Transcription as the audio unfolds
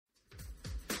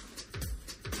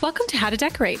Welcome to How to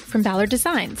Decorate from Ballard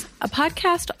Designs, a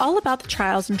podcast all about the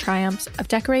trials and triumphs of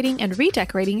decorating and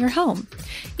redecorating your home.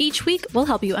 Each week, we'll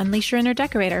help you unleash your inner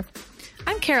decorator.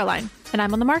 I'm Caroline, and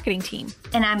I'm on the marketing team.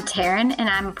 And I'm Taryn, and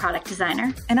I'm a product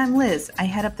designer. And I'm Liz. I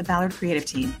head up the Ballard creative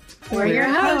team. We're your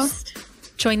host.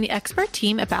 Join the expert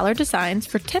team at Ballard Designs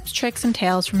for tips, tricks, and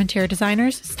tales from interior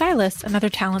designers, stylists, and other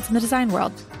talents in the design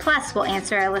world. Plus, we'll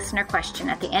answer a listener question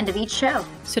at the end of each show.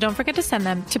 So don't forget to send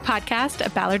them to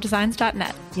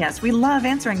podcast@ballarddesigns.net. Yes, we love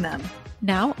answering them.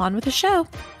 Now, on with the show.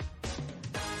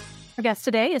 Our guest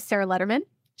today is Sarah Lederman.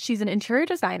 She's an interior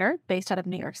designer based out of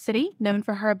New York City, known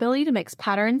for her ability to mix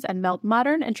patterns and meld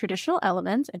modern and traditional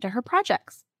elements into her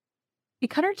projects. She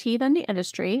cut her teeth in the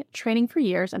industry, training for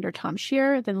years under Tom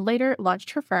Shear, then later launched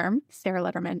her firm, Sarah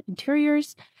Lederman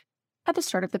Interiors, at the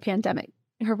start of the pandemic.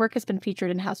 Her work has been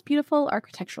featured in House Beautiful,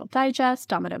 Architectural Digest,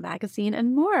 Domino Magazine,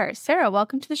 and more. Sarah,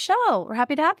 welcome to the show. We're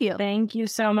happy to have you. Thank you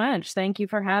so much. Thank you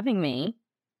for having me.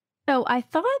 So I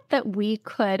thought that we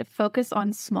could focus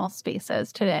on small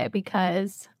spaces today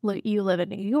because you live in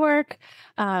New York.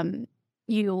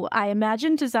 You, I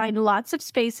imagine, design lots of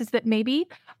spaces that maybe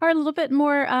are a little bit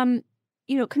more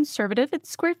conservative in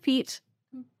square feet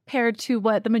compared to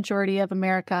what the majority of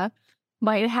America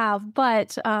might have.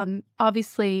 But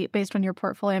obviously, based on your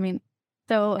portfolio, I mean,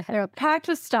 so they're packed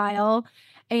with style.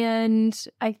 And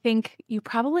I think you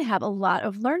probably have a lot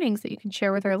of learnings that you can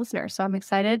share with our listeners. So I'm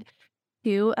excited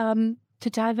to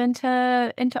dive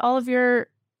into all of your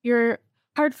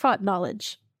hard-fought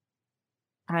knowledge.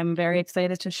 I'm very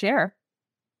excited to share.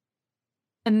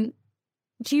 And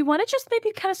do you want to just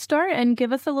maybe kind of start and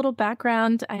give us a little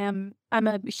background? I'm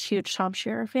a huge Tom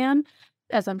Shearer fan,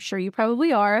 as I'm sure you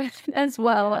probably are as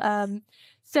well. Yes.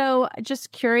 So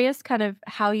just curious kind of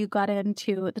how you got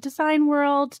into the design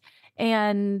world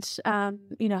and, kind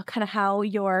of how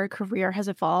your career has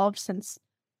evolved since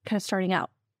kind of starting out.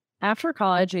 After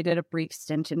college, I did a brief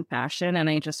stint in fashion and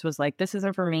I just was like, this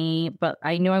isn't for me, but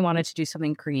I knew I wanted to do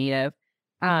something creative.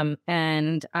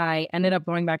 And I ended up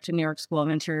going back to New York School of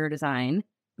Interior Design.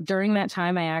 During that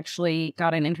time, I actually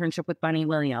got an internship with Bunny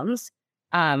Williams,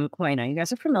 who I know you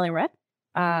guys are familiar with.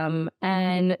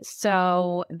 And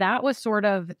so that was sort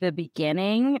of the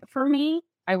beginning for me.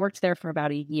 I worked there for about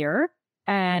a year.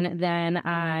 And then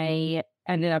I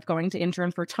ended up going to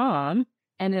intern for Tom,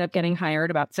 ended up getting hired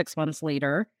about 6 months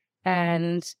later.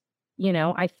 And,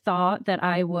 I thought that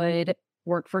I would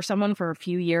work for someone for a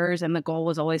few years and the goal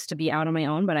was always to be out on my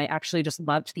own, but I actually just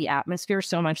loved the atmosphere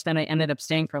so much that I ended up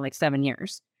staying for like 7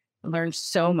 years. I learned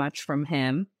so much from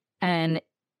him. And,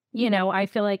 I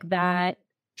feel like that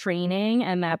training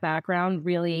and that background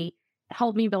really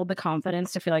helped me build the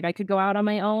confidence to feel like I could go out on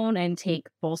my own and take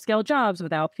full-scale jobs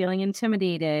without feeling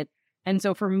intimidated. And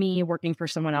so for me, working for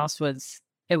someone else was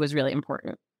really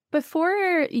important.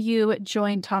 Before you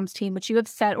joined Tom's team, which you have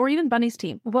said, or even Bunny's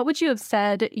team, what would you have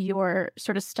said your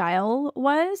sort of style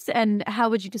was and how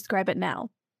would you describe it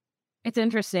now? It's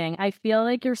interesting. I feel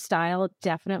like your style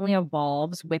definitely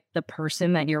evolves with the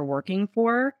person that you're working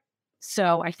for.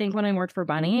 So I think when I worked for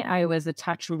Bunny, I was a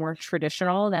touch more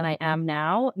traditional than I am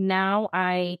now. Now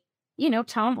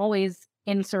Tom always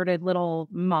inserted little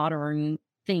modern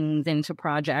things into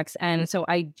projects. And so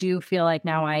I do feel like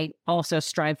now I also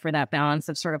strive for that balance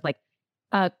of sort of like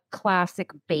a classic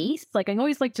base. Like I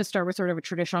always like to start with sort of a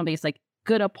traditional base, like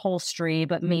good upholstery,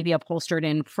 but maybe upholstered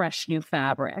in fresh new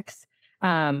fabrics.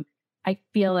 I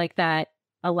feel like that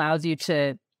allows you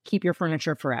to keep your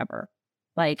furniture forever.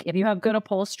 Like if you have good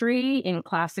upholstery in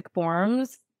classic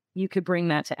forms, you could bring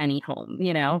that to any home,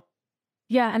 Yeah.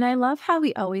 And I love how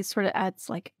he always sort of adds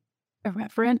like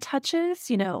irreverent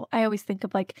touches. I always think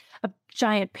of like a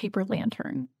giant paper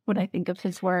lantern when I think of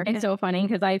his work. It's so funny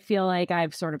because I feel like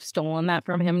I've sort of stolen that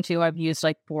from him too. I've used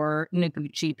like 4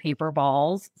 Noguchi paper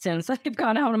balls since I've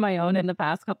gone out on my own in the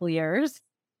past couple of years.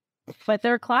 But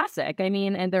they're classic. I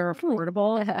mean, and they're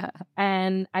affordable.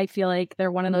 And I feel like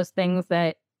they're one of those things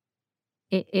that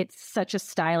it's such a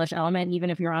stylish element, even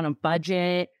if you're on a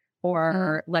budget.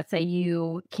 Or let's say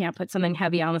you can't put something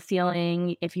heavy on the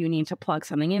ceiling. If you need to plug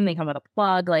something in, they come with a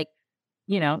plug. Like,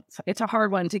 it's a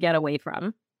hard one to get away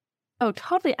from. Oh,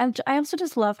 totally. And I also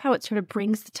just love how it sort of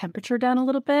brings the temperature down a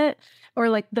little bit or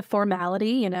like the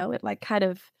formality, it like kind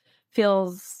of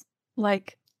feels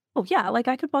like, oh yeah, like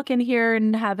I could walk in here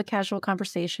and have a casual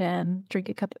conversation, drink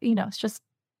a cup, it's just,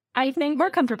 I think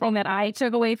more comfortable that I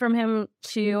took away from him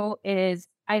too is,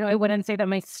 I wouldn't say that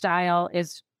my style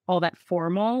is all that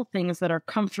formal, things that are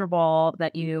comfortable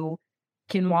that you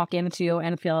can walk into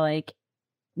and feel like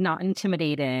not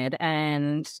intimidated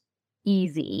and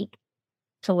easy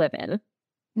to live in.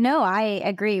 No, I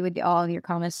agree with all of your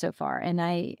comments so far. And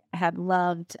I have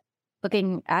loved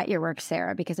looking at your work,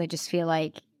 Sarah, because I just feel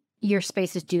like your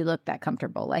spaces do look that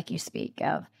comfortable, like you speak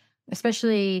of,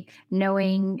 especially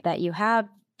knowing that you have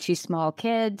two small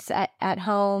kids at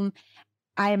home.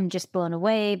 I am just blown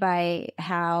away by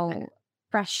how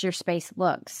fresh your space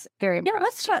looks. Very Yeah,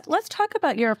 let's talk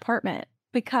about your apartment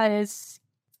because,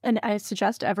 and I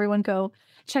suggest everyone go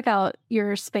check out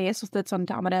your space that's on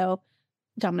Domino's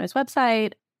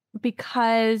website,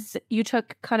 because you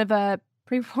took kind of a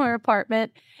pre-war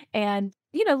apartment and,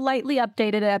 lightly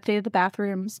updated the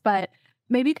bathrooms, but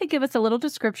maybe you could give us a little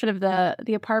description of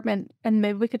the apartment, and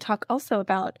maybe we could talk also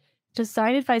about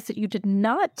design advice that you did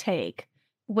not take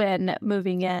when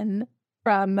moving in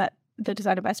from the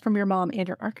design advice from your mom and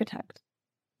your architect.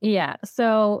 Yeah.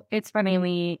 So it's funny.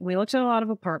 We looked at a lot of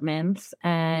apartments,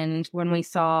 and when we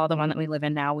saw the one that we live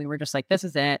in now, we were just like, this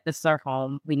is it. This is our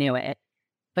home. We knew it.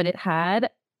 But it had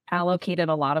allocated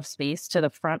a lot of space to the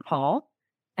front hall.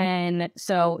 And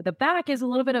so the back is a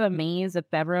little bit of a maze of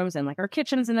bedrooms, and like our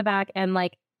kitchen's in the back, and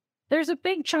like there's a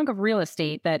big chunk of real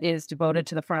estate that is devoted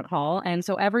to the front hall. And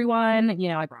so everyone,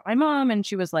 I brought my mom, and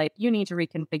she was like, you need to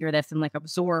reconfigure this and like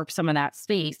absorb some of that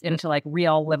space into like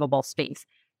real livable space.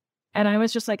 And I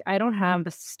was just like, I don't have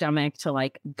the stomach to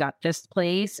like gut this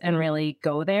place and really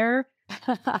go there.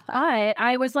 But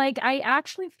I was like, I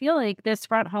actually feel like this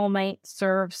front hall might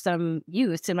serve some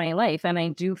use in my life. And I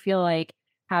do feel like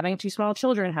having two small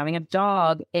children, having a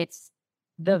dog, it's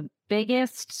the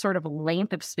biggest sort of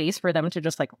length of space for them to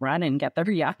just like run and get their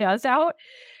yayas out.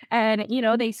 And,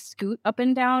 they scoot up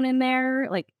and down in there.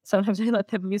 Like sometimes I let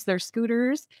them use their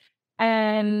scooters.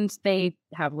 And they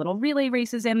have little relay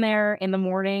races in there. In the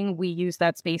morning, we use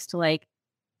that space to like,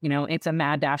 it's a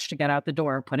mad dash to get out the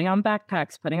door, putting on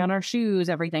backpacks, putting on our shoes,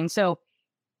 everything. So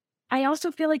I also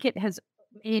feel like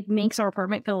it makes our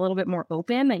apartment feel a little bit more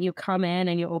open, that you come in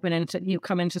and you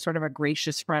come into sort of a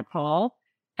gracious front hall.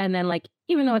 And then like,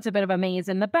 even though it's a bit of a maze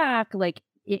in the back, like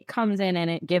it comes in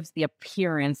and it gives the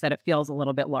appearance that it feels a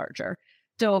little bit larger.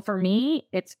 So for me,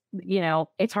 it's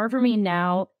hard for me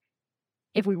now.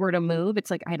 If we were to move, it's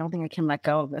like, I don't think I can let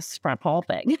go of this front hall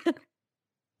thing.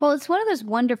 Well, it's one of those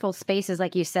wonderful spaces,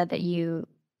 like you said, that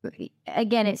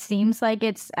again, it seems like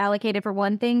it's allocated for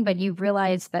one thing, but you've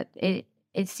realized that it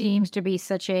seems to be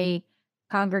such a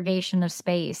congregation of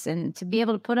space, and to be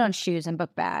able to put on shoes and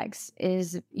book bags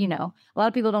is, a lot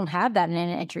of people don't have that in an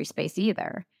entry space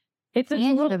either. It's a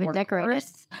little bit decorated.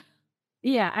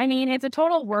 Yeah, I mean, it's a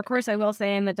total workhorse. I will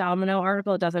say in the Domino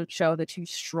article, it doesn't show the two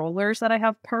strollers that I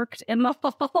have parked in the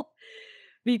hall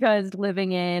because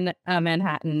living in a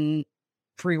Manhattan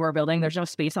pre-war building, there's no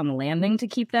space on the landing to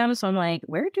keep them. So I'm like,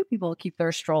 where do people keep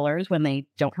their strollers when they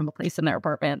don't have a place in their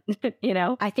apartment?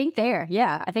 I think there.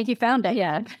 Yeah, I think you found it.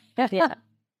 Yeah. Yeah.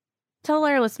 Tell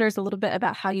our listeners a little bit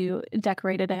about how you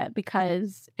decorated it,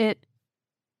 because it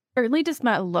certainly does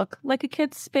not look like a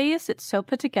kid's space. It's so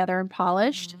put together and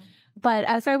polished. Mm-hmm. But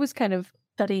as I was kind of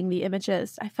studying the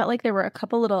images, I felt like there were a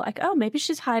couple little like, oh, maybe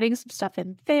she's hiding some stuff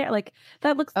in there. Like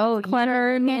that looks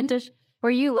cluttered.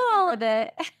 Were you looking for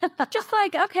the just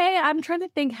like, okay, I'm trying to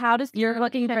think, how does you're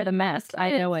looking for the mess.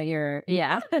 I know what you're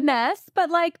the mess, but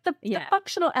like the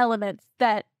functional elements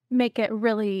that make it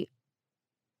really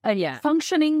a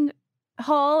functioning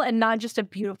hall and not just a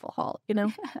beautiful hall,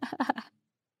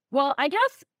 Well, I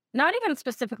guess not even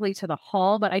specifically to the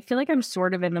hall, but I feel like I'm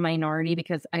sort of in the minority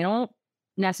because I don't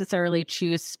necessarily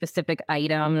choose specific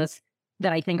items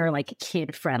that I think are like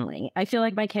kid friendly. I feel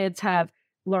like my kids have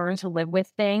learned to live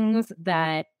with things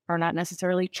that are not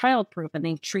necessarily childproof, and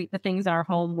they treat the things in our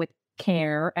home with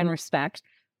care and respect.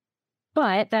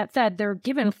 But that said, they're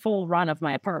given full run of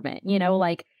my apartment,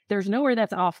 like there's nowhere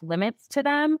that's off limits to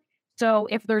them. So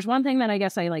if there's one thing that I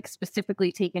guess I like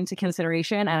specifically take into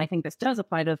consideration, and I think this does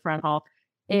apply to the front hall,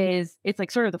 is it's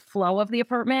like sort of the flow of the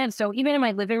apartment. So even in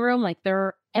my living room, like there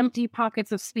are empty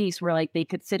pockets of space where like they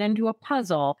could sit into a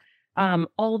puzzle.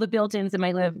 All the built-ins in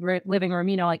my living room,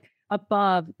 like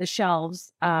above the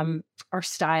shelves are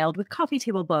styled with coffee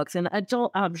table books and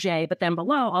adult objet, but then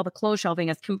below all the clothes shelving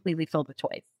is completely filled with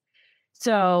toys.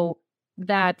 So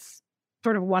that's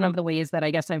sort of one of the ways that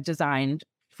I guess I've designed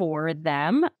for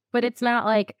them. But it's not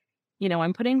like,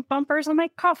 I'm putting bumpers on my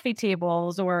coffee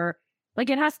tables, or like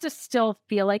it has to still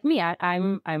feel like me.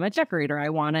 I'm a decorator. I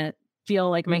want to feel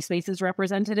like my space is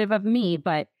representative of me,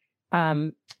 but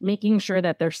making sure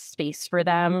that there's space for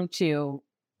them to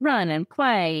run and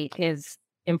play is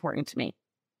important to me.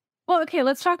 Well, okay,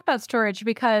 let's talk about storage,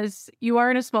 because you are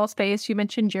in a small space. You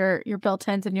mentioned your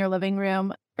built-ins in your living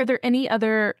room. Are there any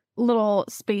other little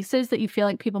spaces that you feel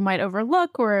like people might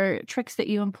overlook, or tricks that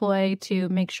you employ to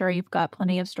make sure you've got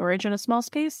plenty of storage in a small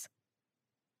space?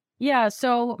 Yeah,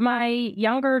 so my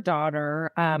younger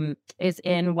daughter is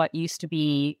in what used to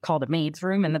be called a maid's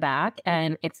room in the back.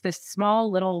 And it's this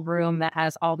small little room that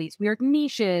has all these weird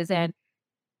niches. And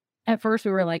at first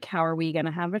we were like, how are we going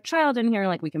to have a child in here?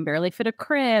 Like, we can barely fit a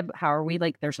crib. How are we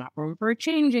like, there's not room for a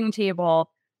changing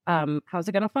table. How's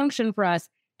it going to function for us?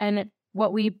 And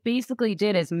what we basically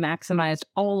did is maximized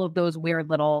all of those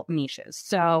weird little niches.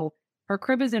 So her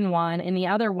crib is in one. In the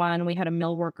other one, we had a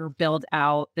mill worker build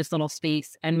out this little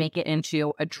space and make it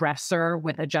into a dresser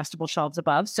with adjustable shelves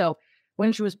above. So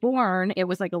when she was born, it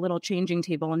was like a little changing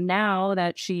table. And now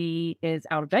that she is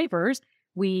out of diapers,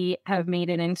 we have made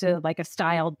it into like a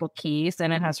styled bookcase,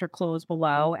 and it has her clothes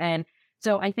below. And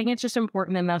so I think it's just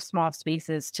important in those small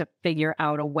spaces to figure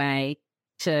out a way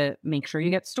to make sure you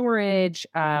get storage.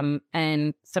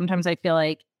 And sometimes I feel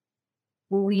like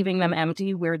leaving them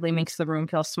empty weirdly makes the room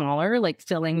feel smaller. Like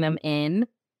filling them in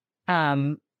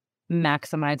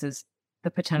maximizes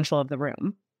the potential of the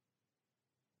room.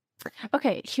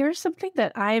 Okay, here's something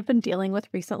that I've been dealing with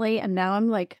recently, and now I'm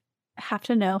like, have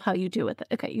to know how you do with it.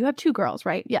 Okay, you have 2 girls,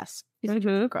 right? Yes, these are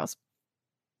 2 girls.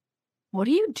 What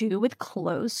do you do with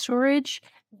clothes storage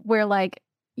where like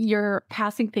you're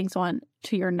passing things on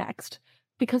to your next?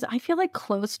 Because I feel like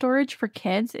clothes storage for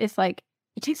kids is like,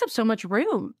 it takes up so much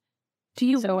room.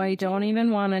 So I don't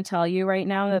even want to tell you right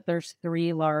now that there's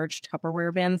 3 large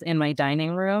Tupperware bins in my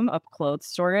dining room of clothes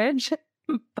storage.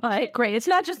 But great, it's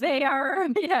not just they are.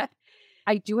 Yeah.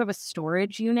 I do have a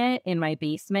storage unit in my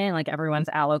basement. Like, everyone's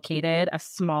allocated a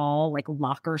small, like,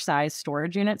 locker size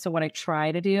storage unit. So what I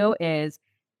try to do is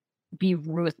be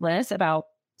ruthless about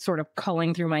sort of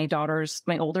culling through my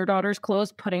older daughter's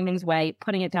clothes, putting things away,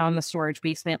 putting it down in the storage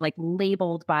basement, like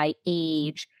labeled by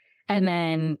age, and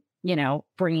then,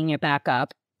 bringing it back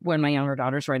up when my younger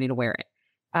daughter's ready to wear it.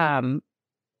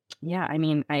 Yeah, I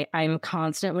mean, I'm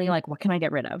constantly like, what can I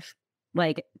get rid of?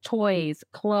 Like toys,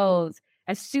 clothes.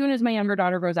 As soon as my younger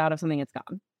daughter grows out of something, it's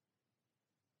gone.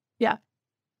 Yeah.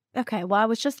 Okay. Well, I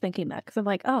was just thinking that because I'm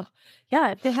like, oh,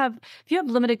 yeah, if you have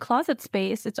limited closet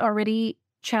space, it's already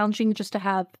challenging just to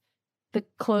have the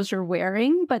clothes you're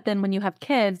wearing. But then when you have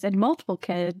kids and multiple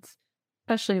kids,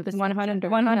 especially with this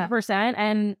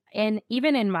 100%. And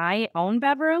even in my own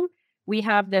bedroom, we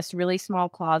have this really small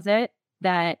closet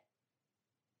that,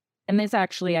 and this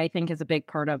actually I think is a big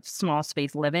part of small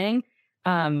space living.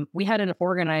 We had an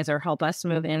organizer help us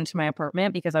move into my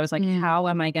apartment because I was like, how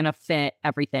am I going to fit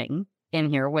everything in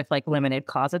here with like limited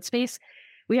closet space?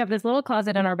 We have this little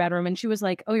closet in our bedroom, and she was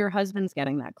like, oh, your husband's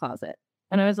getting that closet.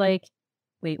 And I was like,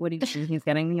 wait, what do you mean he's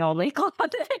getting the only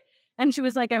closet? And she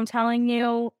was like, I'm telling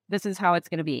you, this is how it's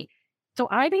going to be. So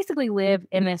I basically live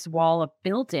in this wall of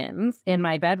built-ins in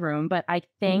my bedroom, but I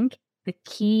think the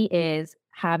key is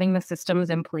having the systems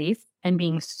in place and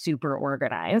being super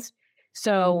organized.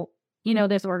 So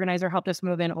this organizer helped us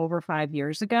move in over 5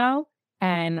 years ago,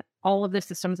 and all of the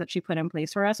systems that she put in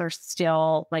place for us are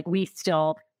still like, we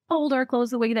still fold our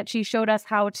clothes the way that she showed us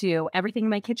how to. Everything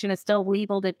in my kitchen is still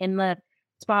labeled in the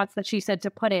spots that she said to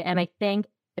put it. And I think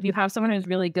if you have someone who's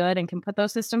really good and can put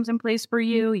those systems in place for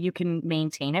you, you can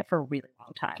maintain it for a really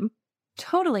long time.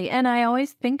 Totally. And I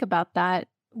always think about that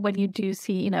when you do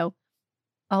see, all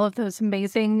of those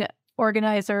amazing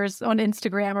organizers on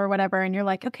Instagram or whatever, and you're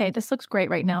like, okay, this looks great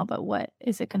right now, but what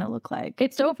is it going to look like?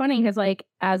 It's so funny because like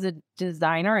as a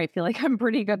designer, I feel like I'm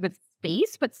pretty good with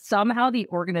space, but somehow the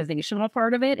organizational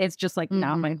part of it is just like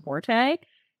not my forte.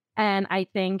 And I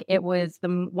think it was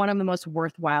one of the most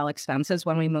worthwhile expenses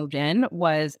when we moved in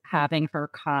was having her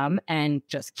come and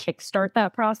just kickstart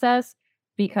that process,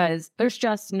 because there's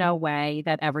just no way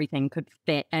that everything could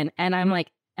fit. And I'm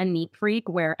like a neat freak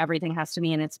where everything has to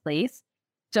be in its place.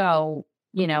 So,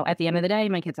 at the end of the day,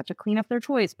 my kids have to clean up their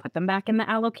toys, put them back in the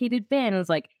allocated bin. It's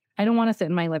like, I don't want to sit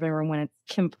in my living room when it's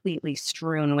completely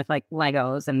strewn with like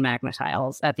Legos and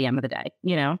Magna-Tiles at the end of the day,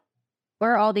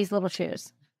 Where are all these little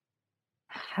shoes?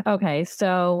 Okay,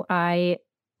 so I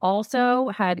also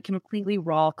had completely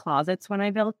raw closets when I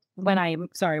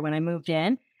moved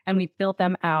in, and we built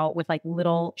them out with like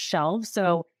little shelves.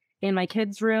 So in my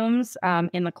kids' rooms,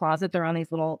 in the closet, they're on these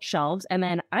little shelves. And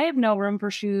then I have no room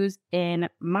for shoes in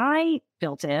my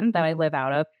built-in that I live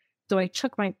out of. So I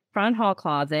took my front hall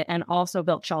closet and also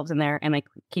built shelves in there, and I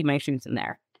keep my shoes in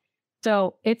there.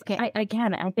 So it's, okay.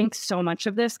 I think so much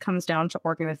of this comes down to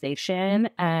organization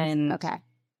and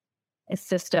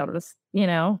systems,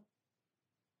 and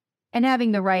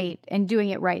having the right and doing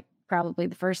it right probably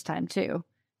the first time too,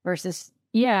 versus.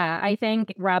 Yeah, I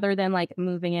think rather than like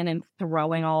moving in and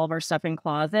throwing all of our stuff in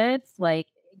closets, like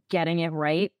getting it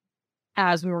right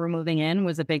as we were moving in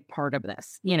was a big part of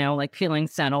this, like feeling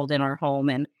settled in our home.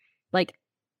 And like,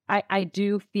 I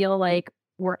do feel like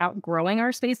we're outgrowing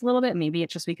our space a little bit. Maybe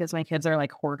it's just because my kids are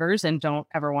like hoarders and don't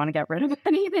ever want to get rid of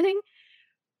anything.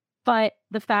 But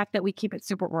the fact that we keep it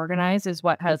super organized is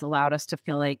what has allowed us to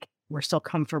feel like we're still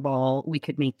comfortable. We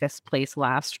could make this place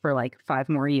last for like 5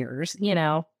 more years, you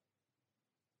know?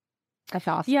 That's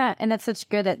awesome. Yeah. And that's such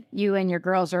good that you and your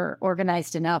girls are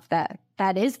organized enough that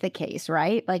that is the case,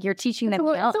 right? Like you're teaching them.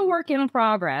 It's a work in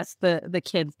progress, the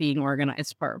kids being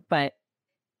organized part. But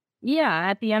yeah,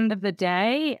 at the end of the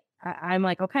day, I'm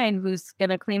like, okay, who's going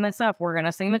to clean this up? We're going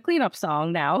to sing the cleanup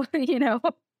song now, you know?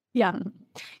 Yeah.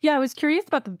 Yeah. I was curious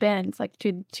about the bins. Like,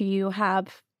 do you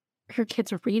have your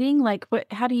kids reading? Like,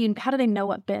 how do they know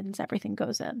what bins everything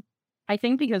goes in? I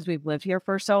think because we've lived here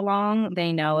for so long,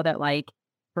 they know that, like,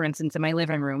 for instance, in my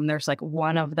living room, there's like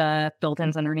one of the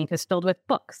built-ins underneath is filled with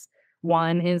books.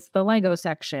 One is the Lego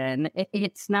section.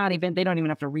 It's not even, they don't even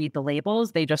have to read the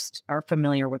labels. They just are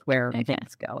familiar with where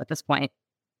things go at this point.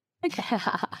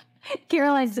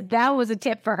 Caroline said that was a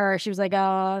tip for her. She was like,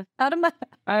 out of my.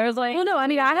 I was like, Well, no, I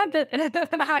mean, I have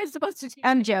how I'm supposed to.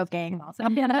 I'm joking.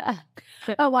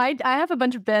 Oh, I have a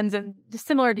bunch of bins, and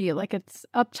similar to you, like it's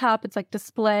up top, it's like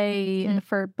display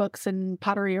for books and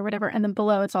pottery or whatever, and then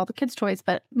below it's all the kids' toys.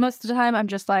 But most of the time, I'm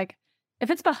just like,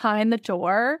 if it's behind the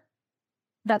door,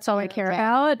 that's all I care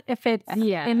about. If it's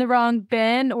in the wrong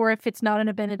bin or if it's not in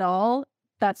a bin at all,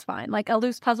 that's fine. Like a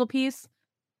loose puzzle piece.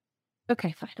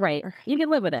 Okay, fine. Right. You can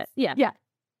live with it. Yeah. Yeah.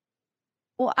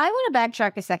 Well, I want to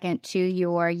backtrack a second to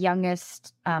your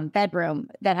youngest bedroom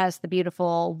that has the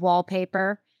beautiful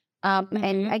wallpaper.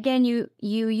 And again, you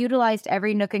utilized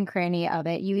every nook and cranny of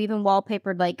it. You even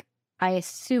wallpapered, like, I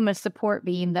assume a support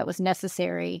beam that was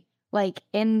necessary, like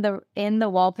in the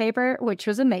wallpaper, which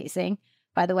was amazing,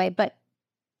 by the way. But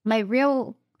my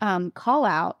real call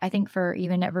out, I think, for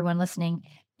even everyone listening,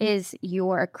 is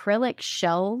your acrylic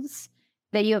shelves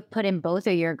that you have put in both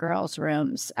of your girls'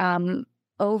 rooms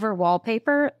over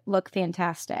wallpaper look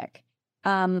fantastic.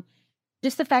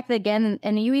 Just the fact that, again,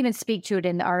 and you even speak to it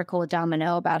in the article with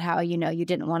Domino about how, you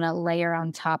didn't want to layer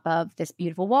on top of this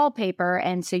beautiful wallpaper.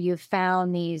 And so you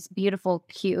found these beautiful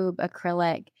cube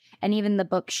acrylic, and even the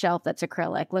bookshelf that's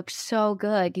acrylic looks so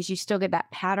good because you still get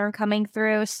that pattern coming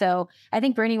through. So I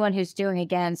think for anyone who's doing,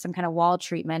 again, some kind of wall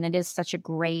treatment, it is such a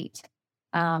great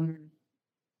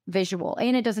visual,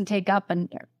 and it doesn't take up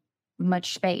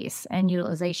much space and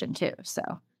utilization too. So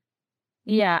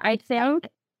yeah, I think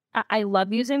I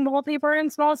love using wallpaper in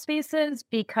small spaces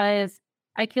because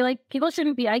I feel like people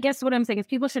shouldn't be, I guess what I'm saying is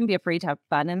people shouldn't be afraid to have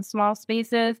fun in small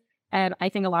spaces. And I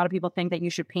think a lot of people think that you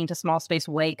should paint a small space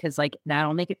white because, like,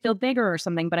 that'll make it feel bigger or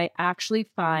something. But I actually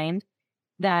find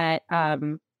that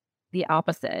the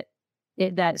opposite.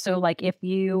 So like if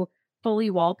you fully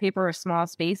wallpaper a small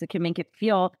space, it can make it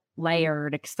feel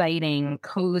layered, exciting,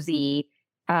 cozy.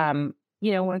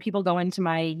 When people go into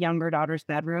my younger daughter's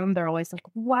bedroom, they're always like,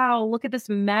 wow, look at this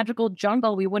magical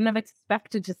jungle. We wouldn't have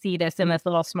expected to see this in this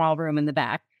little small room in the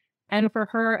back. And for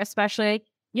her especially,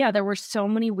 there were so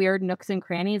many weird nooks and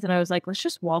crannies. And I was like, let's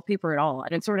just wallpaper it all.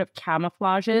 And it sort of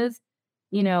camouflages,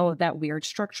 that weird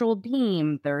structural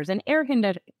beam. There's an air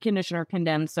conditioner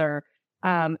condenser.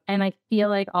 And I feel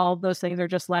like all of those things are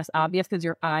just less obvious because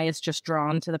your eye is just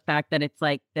drawn to the fact that it's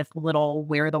like this little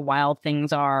where the wild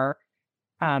things are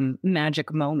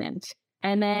magic moment.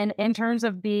 And then in terms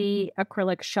of the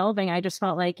acrylic shelving, I just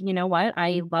felt like, you know what?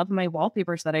 I love my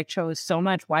wallpapers that I chose so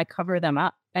much. Why cover them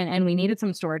up? And we needed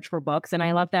some storage for books. And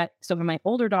I love that. So in my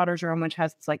older daughter's room, which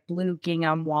has this like blue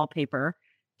gingham wallpaper,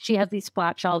 she has these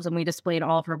flat shelves and we displayed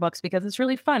all of her books because it's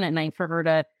really fun at night for her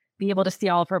to be able to see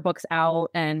all of her books out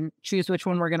and choose which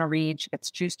one we're going to read. She gets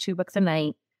to choose 2 books a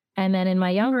night. And then in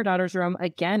my younger daughter's room,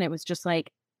 again, it was just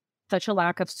like such a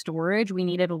lack of storage. We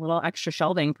needed a little extra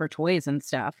shelving for toys and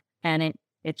stuff. And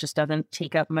it just doesn't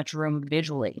take up much room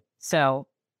visually. So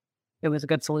it was a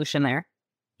good solution there.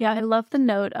 Yeah, I love the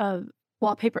note of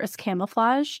wallpaper as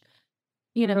camouflage.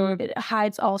 It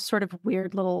hides all sort of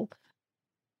weird little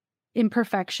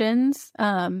imperfections.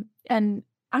 And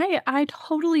I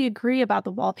totally agree about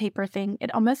the wallpaper thing.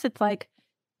 It's like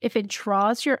if it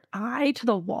draws your eye to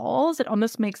the walls, it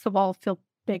almost makes the wall feel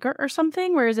bigger or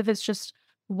something. Whereas if it's just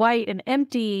white and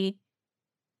empty,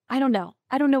 I don't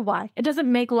know why. It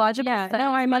doesn't make logical sense.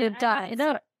 No, it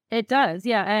does. It does.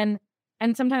 Yeah.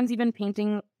 And sometimes even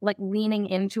painting, like leaning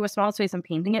into a small space and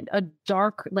painting it a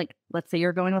dark, like, let's say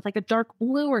you're going with like a dark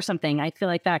blue or something. I feel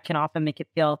like that can often make it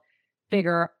feel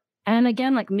bigger. And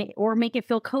again, like, or make it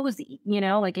feel cozy,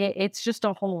 like it's just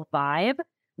a whole vibe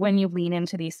when you lean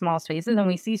into these small spaces. And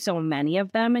we see so many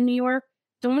of them in New York.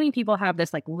 So many people have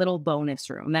this like little bonus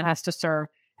room that has to serve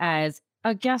as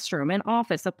a guest room, an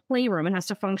office, a playroom. It has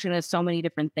to function as so many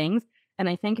different things. And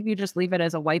I think if you just leave it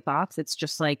as a white box, it's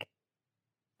just like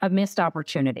a missed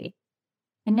opportunity.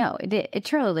 No, it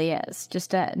truly is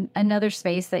just another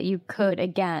space that you could,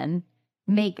 again,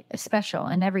 make special,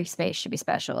 and every space should be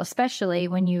special, especially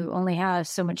when you only have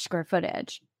so much square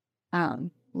footage.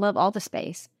 Love all the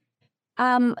space.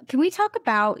 Can we talk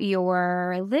about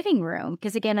your living room?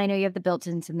 Because again, I know you have the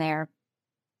built-ins in there.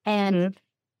 And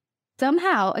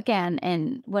somehow, again,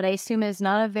 in what I assume is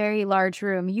not a very large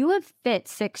room, you have fit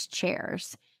 6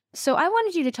 chairs. So I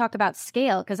wanted you to talk about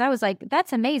scale, because I was like,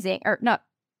 that's amazing. Or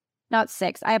not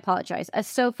 6. I apologize. A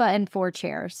sofa and 4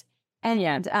 chairs.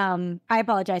 And I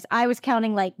apologize. I was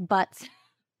counting like butts.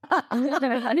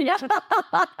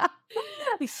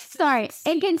 Sorry.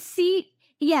 It can seat.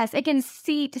 Yes, it can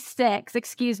seat 6.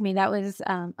 Excuse me. That was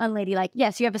unladylike.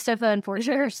 Yes, you have a sofa and 4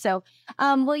 chairs. So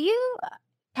will you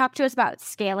talk to us about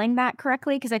scaling that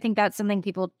correctly? Because I think that's something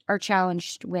people are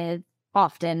challenged with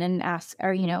often and ask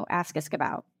us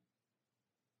about.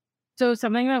 So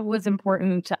something that was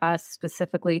important to us,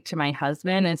 specifically to my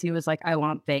husband, is he was like, I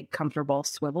want big, comfortable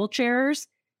swivel chairs.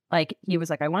 Like, he was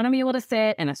like, I want to be able to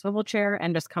sit in a swivel chair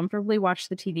and just comfortably watch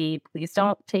the TV. Please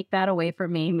don't take that away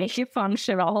from me. Make it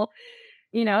functional.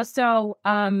 So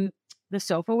the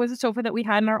sofa was a sofa that we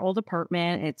had in our old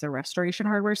apartment. It's a Restoration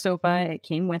Hardware sofa. It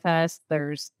came with us.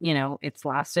 It's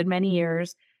lasted many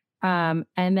years. And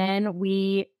then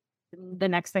the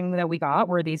next thing that we got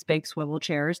were these big swivel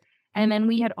chairs. And then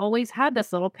we had always had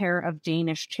this little pair of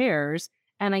Danish chairs.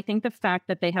 And I think the fact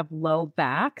that they have low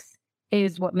backs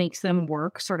is what makes them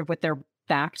work sort of with their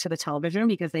back to the television,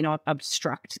 because they don't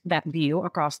obstruct that view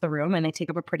across the room, and they take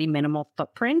up a pretty minimal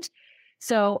footprint.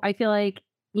 So I feel like,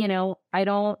 I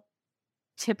don't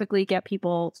typically get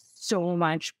people so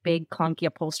much big, clunky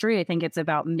upholstery. I think it's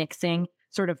about mixing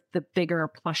sort of the bigger,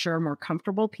 plusher, more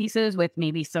comfortable pieces with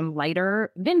maybe some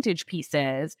lighter vintage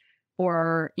pieces,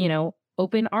 or,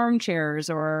 open armchairs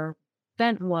or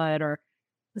bent wood, or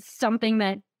something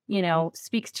that,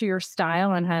 speaks to your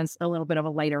style and has a little bit of a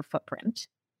lighter footprint.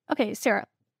 Okay, Sarah,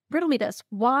 riddle me this.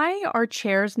 Why are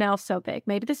chairs now so big?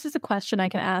 Maybe this is a question I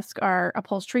can ask our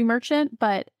upholstery merchant,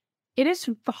 but it is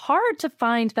hard to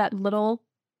find that little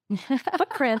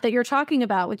footprint that you're talking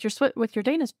about with your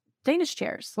Danish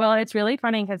chairs. Well, it's really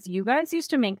funny because you guys used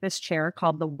to make this chair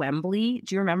called the Wembley.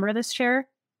 Do you remember this chair?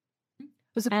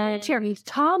 It was a chair.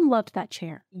 Tom loved that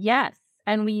chair. Yes.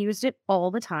 And we used it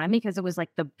all the time because it was like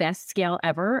the best scale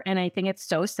ever. And I think it's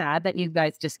so sad that you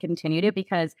guys discontinued it,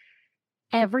 because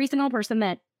every single person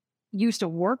that used to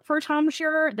work for Tom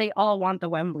Shearer, they all want the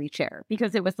Wembley chair,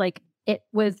 because it was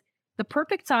the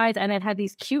perfect size, and it had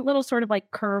these cute little sort of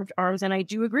like curved arms. And I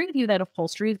do agree with you that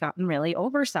upholstery has gotten really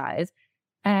oversized.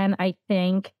 And I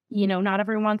think, not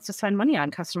everyone wants to spend money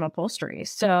on custom upholstery.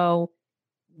 So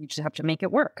you just have to make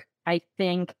it work. I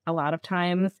think a lot of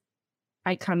times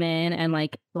I come in and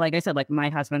like I said, like my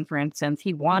husband, for instance,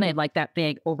 he wanted like that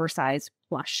big oversized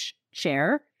plush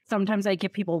chair. Sometimes I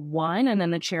give people one, and then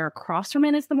the chair across from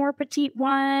it is the more petite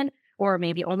one, or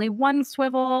maybe only one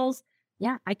swivels.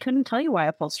 Yeah, I couldn't tell you why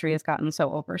upholstery has gotten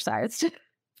so oversized.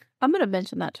 I'm going to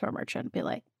mention that to our merchant and be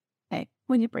like, hey,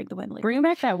 when you bring the Wembley. Bring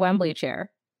back that Wembley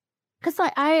chair. Because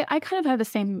I kind of have the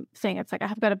same thing. It's like I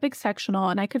have got a big sectional,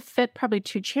 and I could fit probably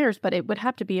 2 chairs, but it would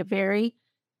have to be a very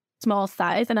small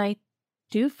size. And I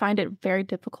do find it very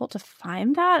difficult to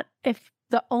find that. If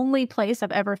the only place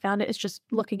I've ever found it is just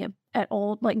looking at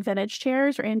old like vintage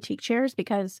chairs or antique chairs,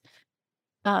 because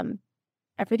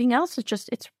everything else is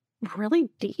it's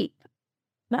really deep.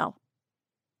 No.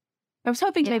 I was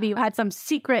hoping maybe you had some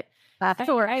secret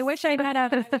source. I wish I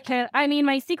had I mean,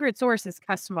 my secret source is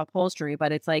custom upholstery,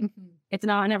 but it's like, it's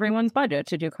not in everyone's budget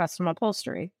to do custom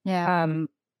upholstery. Yeah.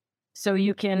 So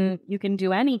you can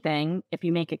do anything if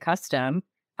you make it custom.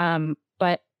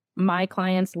 But my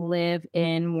clients live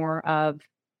in more of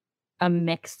a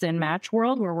mix and match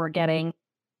world, where we're getting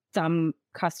some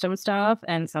custom stuff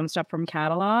and some stuff from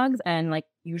catalogs, and like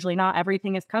usually not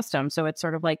everything is custom. So it's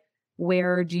sort of like,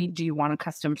 where do you want a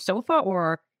custom sofa,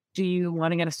 or do you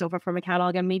want to get a sofa from a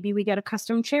catalog and maybe we get a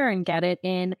custom chair and get it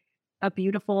in a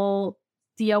beautiful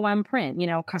COM print,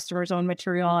 customer's own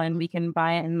material, and we can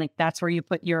buy it, and like that's where you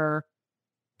put your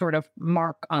sort of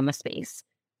mark on the space.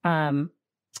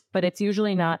 But it's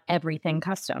usually not everything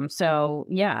custom. So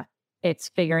yeah, it's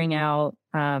figuring out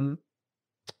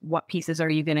what pieces are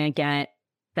you going to get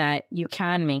that you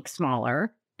can make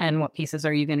smaller, and what pieces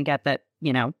are you going to get that,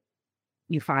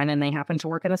 you find and they happen to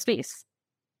work in a space.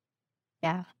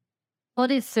 Yeah. Well,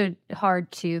 it is so hard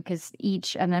too, because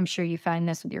and I'm sure you find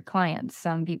this with your clients,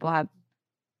 some people have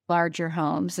larger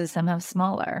homes and some have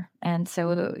smaller. And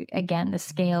so again, the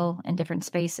scale in different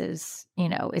spaces,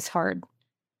 is hard.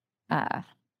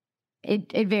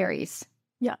 it varies.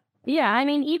 Yeah, I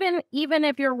mean, even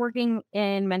if you're working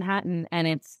in Manhattan and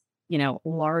it's,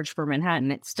 large for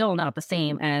Manhattan, it's still not the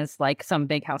same as like some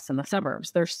big house in the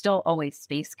suburbs. There's still always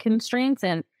space constraints.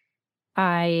 And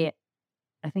I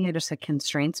think I just said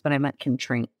constraints, but I meant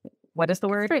constraint. What is the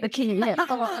word?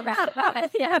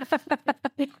 Yeah.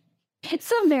 It's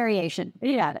some variation.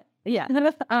 Yeah. Yeah.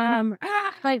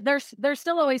 Like there's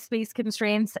still always space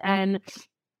constraints, and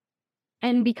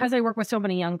because I work with so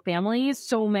many young families,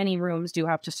 so many rooms do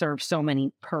have to serve so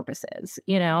many purposes,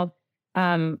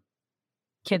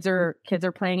 kids are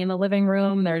playing in the living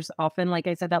room. There's often, like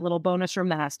I said, that little bonus room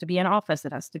that has to be an office.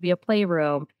 It has to be a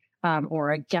playroom,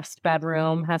 or a guest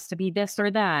bedroom has to be this or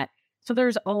that. So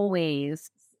there's always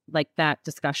like that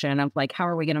discussion of like, how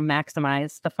are we going to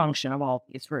maximize the function of all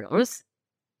these rooms?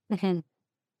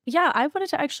 Yeah, I wanted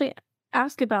to actually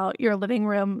ask about your living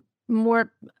room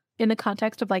more in the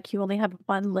context of like you only have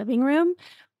one living room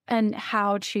and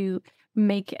how to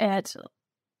make it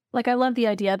like, I love the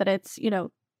idea that it's,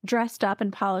 dressed up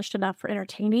and polished enough for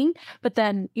entertaining, but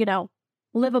then,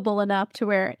 livable enough to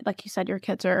where, like you said, your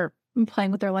kids are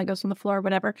playing with their Legos on the floor or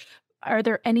whatever. Are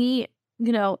there any,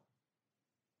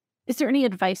 is there any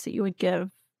advice that you would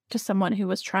give to someone who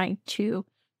was trying to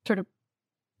sort of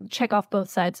check off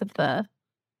both sides of the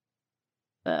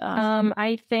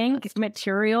I think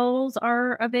materials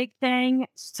are a big thing.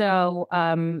 So,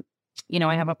 I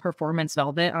have a performance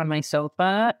velvet on my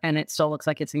sofa and it still looks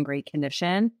like it's in great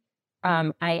condition.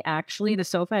 The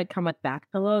sofa had come with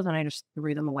back pillows and I just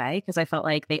threw them away because I felt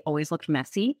like they always looked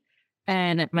messy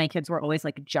and my kids were always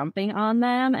like jumping on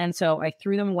them. And so I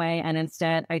threw them away and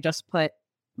instead I just put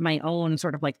my own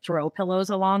sort of like throw pillows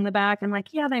along the back. And like,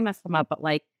 yeah, they messed them up, but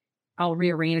like I'll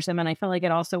rearrange them. And I felt like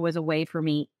it also was a way for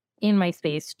me in my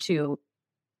space to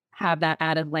have that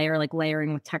added layer, like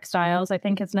layering with textiles, I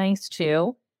think is nice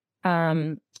too.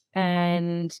 And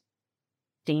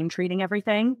stain treating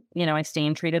everything. I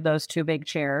stain treated those two big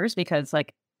chairs because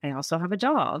like I also have a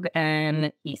dog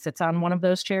and he sits on one of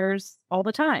those chairs all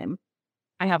the time.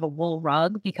 I have a wool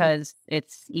rug because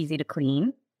it's easy to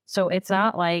clean. So it's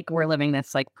not like we're living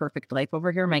this like perfect life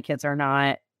over here. My kids are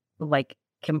not like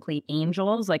complete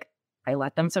angels. Like I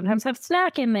let them sometimes have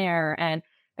snack in there and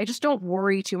I just don't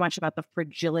worry too much about the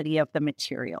fragility of the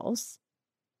materials.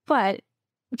 But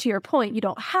to your point, you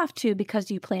don't have to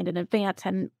because you planned in advance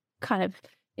and kind of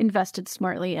invested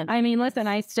smartly in. I mean, listen,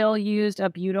 I still used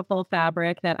a beautiful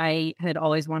fabric that I had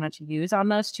always wanted to use on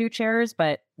those two chairs,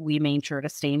 but we made sure to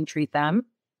stain treat them.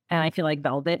 And I feel like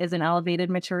velvet is an elevated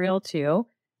material too.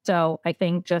 So I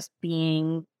think just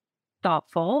being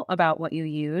thoughtful about what you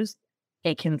use,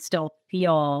 it can still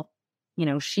feel,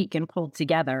 chic and pulled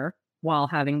together while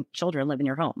having children live in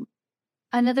your home.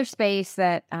 Another space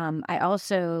that I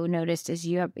also noticed is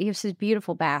you have these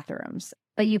beautiful bathrooms,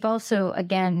 but you've also,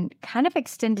 again, kind of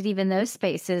extended even those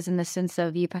spaces in the sense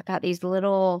of you've got these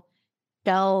little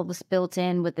shelves built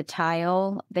in with the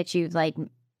tile that you've like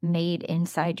made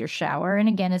inside your shower. And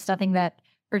again, it's nothing that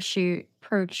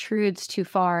protrudes too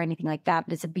far or anything like that,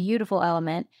 but it's a beautiful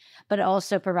element, but it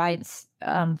also provides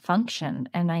function.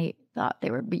 And I thought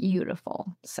they were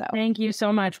beautiful. So thank you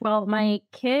so much. Well, my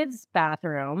kids'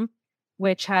 bathroom,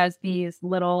 which has these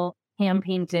little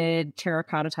hand-painted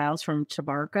terracotta tiles from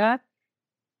Tabarca,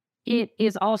 it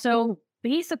is also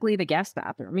basically the guest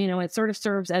bathroom. It sort of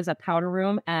serves as a powder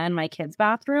room and my kids'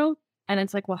 bathroom. And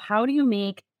it's like, well, how do you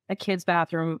make a kid's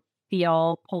bathroom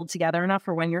feel pulled together enough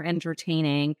for when you're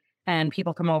entertaining and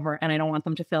people come over and I don't want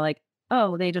them to feel like,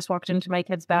 oh, they just walked into my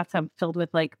kid's bathtub filled with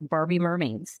like Barbie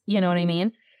mermaids. You know what I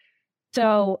mean?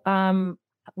 So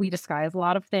we disguise a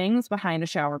lot of things behind a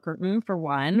shower curtain for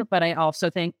one, but I also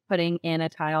think putting in a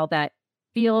tile that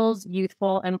feels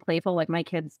youthful and playful, like my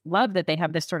kids love that they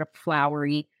have this sort of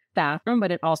flowery bathroom,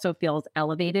 but it also feels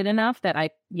elevated enough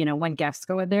that when guests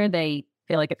go in there, they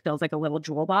feel like it feels like a little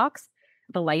jewel box.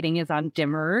 The lighting is on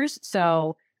dimmers,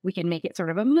 so we can make it sort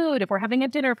of a mood if we're having a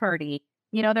dinner party.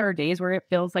 There are days where it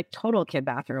feels like total kid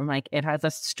bathroom. Like it has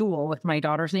a stool with my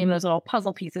daughter's name, those little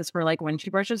puzzle pieces for like when she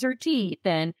brushes her teeth,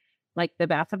 and like the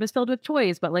bathtub is filled with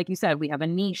toys. But like you said, we have a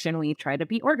niche and we try to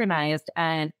be organized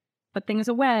and put things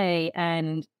away.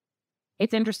 And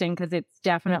it's interesting because it's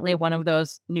definitely one of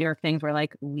those New York things where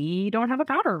like we don't have a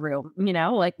powder room,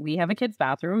 like we have a kid's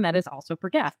bathroom that is also for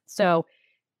guests. So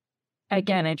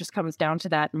again, it just comes down to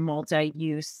that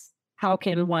multi-use. How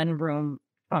can one room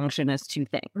function as two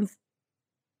things?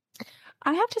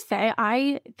 I have to say,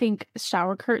 I think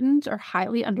shower curtains are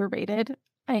highly underrated.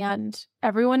 And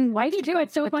everyone, why do you do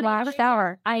it so funny? Glass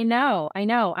shower. I know.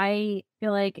 I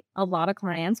feel like a lot of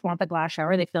clients want the glass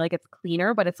shower. They feel like it's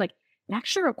cleaner, but it's like it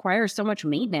actually requires so much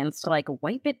maintenance to like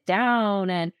wipe it down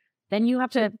and then you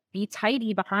have to be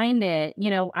tidy behind it.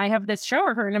 You know, I have this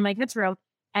shower curtain in my kids' room,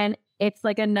 and it's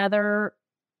like another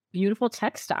beautiful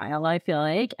textile, I feel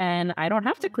like, and I don't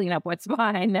have to clean up what's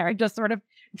behind there. I just sort of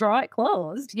draw it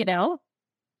closed, you know?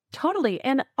 Totally.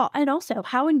 And also,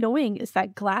 how annoying is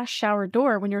that glass shower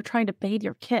door when you're trying to bathe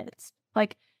your kids?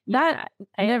 Like that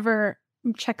never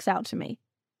checks out to me.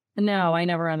 No, I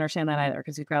never understand that either,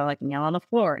 because you've got to like kneel on the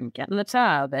floor and get in the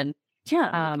tub. And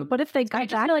yeah, what if they got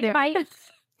back feel like there?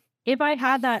 if I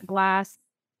had that glass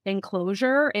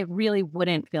enclosure, it really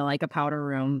wouldn't feel like a powder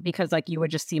room, because like you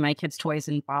would just see my kids' toys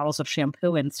and bottles of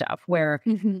shampoo and stuff, where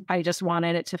I just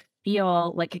wanted it to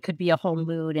feel like it could be a whole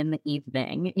mood in the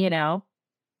evening, you know?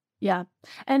 Yeah.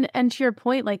 And to your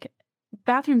point, like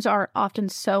bathrooms are often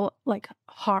so like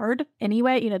hard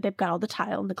anyway. You know, they've got all the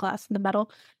tile and the glass and the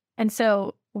metal. And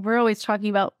so we're always talking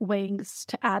about ways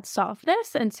to add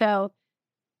softness. And so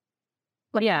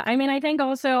yeah, I mean, I think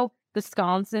also the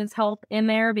sconces help in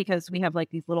there, because we have like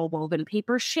these little woven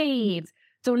paper shades.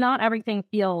 So not everything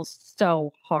feels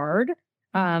so hard.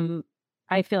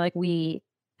 I feel like we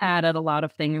added a lot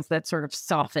of things that sort of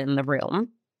soften the room.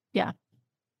 Yeah.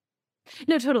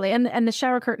 No, totally. And the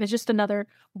shower curtain is just another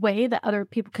way that other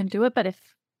people can do it. But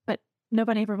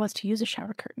nobody ever wants to use a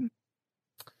shower curtain.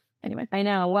 Anyway. I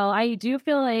know. Well, I do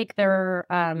feel like there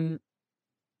are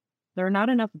not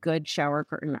enough good shower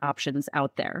curtain options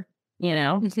out there, you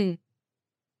know?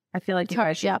 I feel like you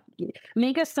guys should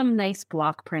make us some nice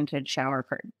block printed shower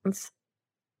curtains.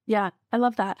 Yeah, I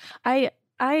love that. I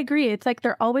agree. It's like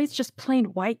they're always just plain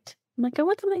white. I'm like, I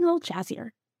want something a little jazzier.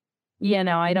 Yeah,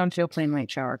 no, I don't do a plain white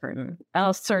shower curtain.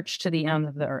 I'll search to the end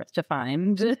of the earth to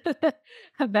find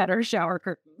a better shower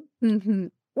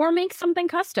curtain. Or make something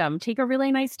custom. Take a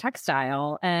really nice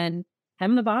textile and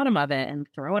hem the bottom of it and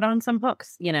throw it on some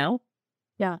hooks, you know?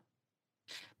 Yeah.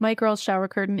 My girl's shower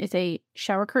curtain is a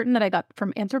shower curtain that I got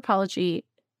from Anthropology,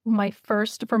 for my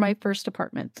first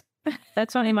apartment.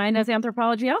 That's funny. Mine is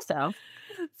Anthropology also.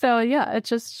 So yeah,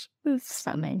 it's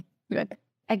something good.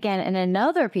 Again, in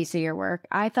another piece of your work,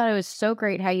 I thought it was so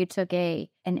great how you took an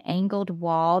angled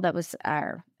wall that was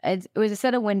it was a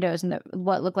set of windows and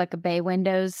what looked like a bay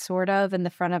windows sort of in the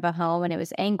front of a home, and it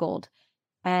was angled,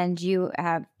 and you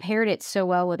have paired it so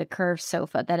well with a curved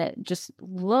sofa that it just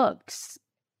looks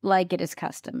like it is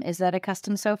custom. Is that a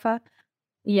custom sofa?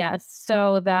 Yes.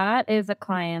 So that is a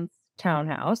client's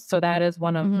townhouse. So that is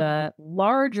one of the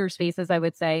larger spaces, I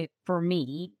would say, for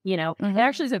me. You know, it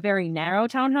actually is a very narrow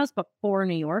townhouse, but for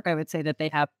New York, I would say that they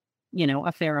have, you know,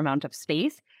 a fair amount of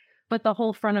space. But the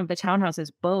whole front of the townhouse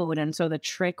is bowed. And so the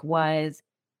trick was,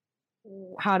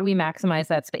 how do we maximize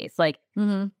that space? Like,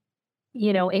 you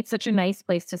know, it's such a nice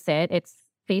place to sit. It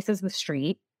faces the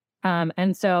street.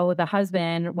 And so the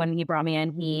husband, when he brought me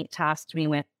in, he tasked me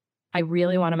with, I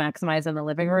really want to maximize in the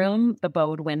living room, the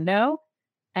bowed window.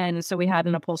 And so we had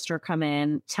an upholsterer come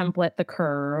in, template the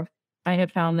curve. I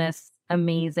had found this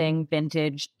amazing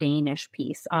vintage Danish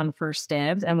piece on First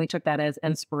Dibs, and we took that as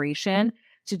inspiration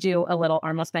to do a little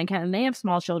armless banquet. And they have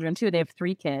small children too. They have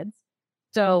 3 kids.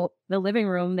 So the living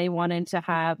room, they wanted to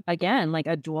have, again, like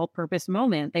a dual purpose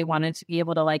moment. They wanted to be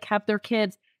able to like have their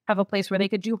kids have a place where they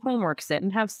could do homework, sit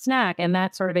and have snack. And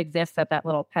that sort of exists at that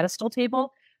little pedestal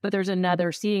table. But there's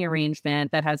another seating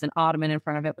arrangement that has an ottoman in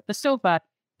front of it with the sofa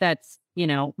that's, you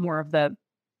know, more of the,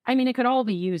 I mean, it could all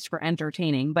be used for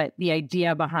entertaining, but the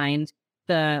idea behind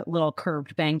the little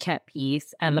curved banquet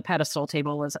piece and the pedestal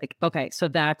table was like, okay, so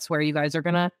that's where you guys are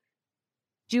going to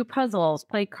do puzzles,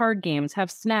 play card games, have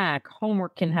snack,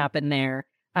 homework can happen there.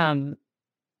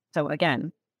 So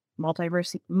again,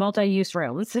 multi-use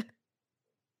rooms.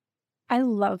 I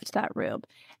loved that room.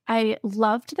 I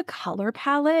loved the color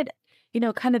palette, you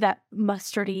know, kind of that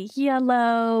mustardy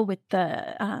yellow with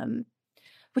the,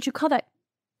 would you call that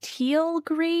teal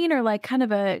green or like kind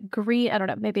of a green? I don't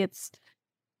know. Maybe it's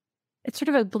sort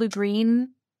of a blue green.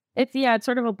 It's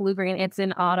sort of a blue green. It's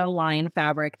an auto line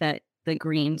fabric that the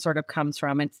green sort of comes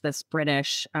from. It's this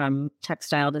British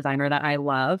textile designer that I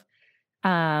love.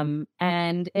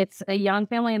 And it's a young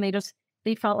family, and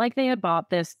they felt like they had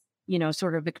bought this, you know,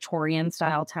 sort of Victorian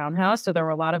style townhouse. So there were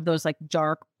a lot of those like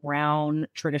dark brown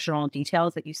traditional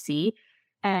details that you see.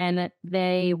 And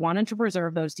they wanted to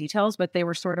preserve those details, but they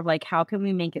were sort of like, how can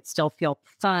we make it still feel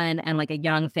fun and like a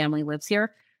young family lives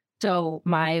here? So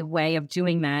my way of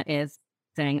doing that is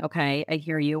saying, okay, I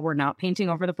hear you. We're not painting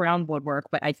over the brown woodwork,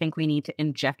 but I think we need to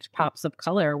inject pops of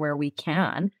color where we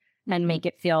can and make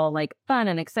it feel like fun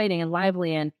and exciting and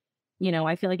lively. And, you know,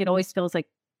 I feel like it always feels like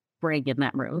spring in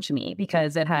that room to me,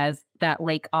 because it has that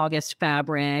Lake August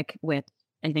fabric with,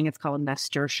 I think it's called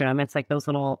nasturtium. It's like those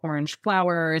little orange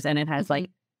flowers, and it has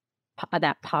like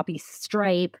that poppy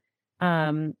stripe.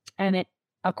 And it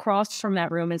across from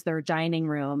that room is their dining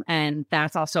room. And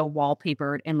that's also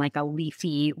wallpapered in like a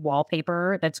leafy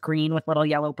wallpaper that's green with little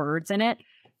yellow birds in it.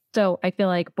 So I feel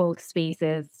like both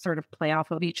spaces sort of play off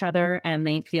of each other and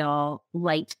they feel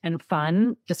light and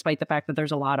fun, despite the fact that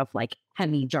there's a lot of like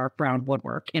heavy dark brown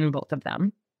woodwork in both of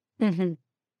them. Mm-hmm.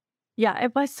 Yeah,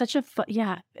 it was such a fun,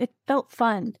 it felt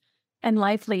fun and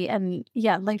lively and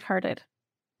lighthearted.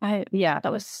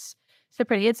 That was so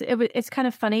pretty. It's kind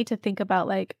of funny to think about,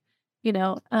 like, you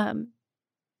know,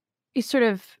 you sort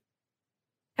of,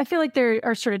 I feel like there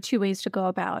are sort of two ways to go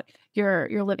about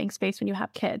your living space when you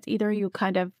have kids. Either you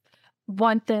kind of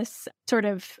want this sort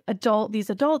of these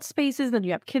adult spaces, then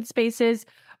you have kid spaces,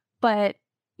 but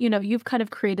you've kind of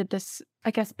created this,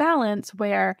 I guess, balance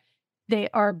where they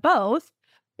are both.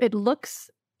 It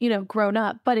looks, grown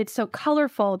up, but it's so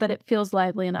colorful that it feels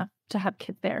lively enough to have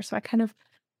kids there. So I kind of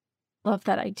love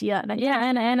that idea.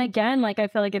 And and again, like I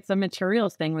feel like it's a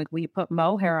materials thing. Like we put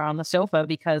mohair on the sofa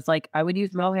because like I would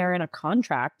use mohair in a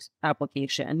contract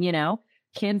application,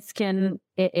 Kids can,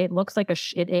 it looks like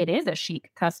it is a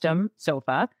chic custom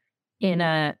sofa in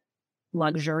a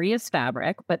luxurious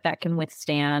fabric, but that can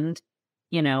withstand,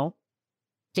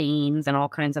 stains and all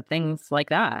kinds of things like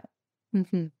that.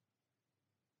 Mm-hmm.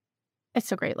 It's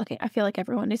so great looking. I feel like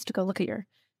everyone needs to go look at your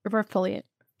portfolio.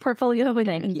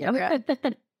 Thank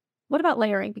you. What about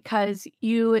layering? Because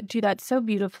you do that so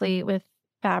beautifully with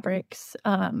fabrics.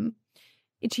 Do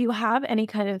you have any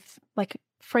kind of like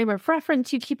frame of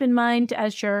reference you keep in mind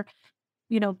as you're,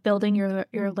 building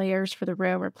your layers for the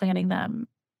room or planning them,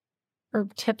 or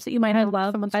tips that you might have?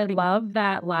 I love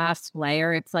that last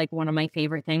layer. It's like one of my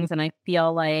favorite things. And I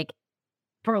feel like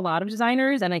for a lot of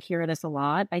designers, and I hear this a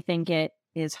lot, I think it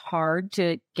is hard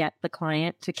to get the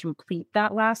client to complete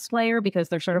that last layer because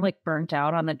they're sort of like burnt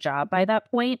out on the job by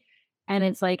that point. And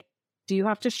it's like, do you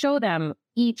have to show them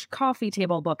each coffee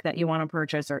table book that you want to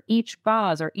purchase or each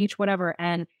vase or each whatever?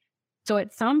 And so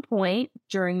at some point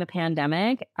during the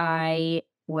pandemic, I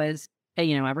was,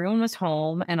 everyone was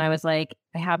home and I was like,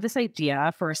 I have this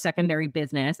idea for a secondary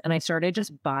business. And I started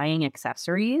just buying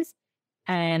accessories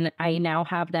and I now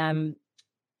have them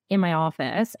in my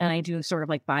office and I do sort of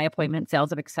like by appointment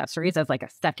sales of accessories as like a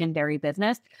secondary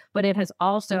business. But it has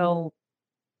also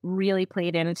really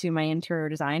played into my interior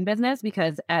design business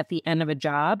because at the end of a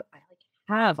job, I like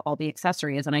have all the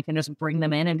accessories and I can just bring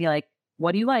them in and be like,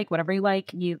 what do you like? Whatever you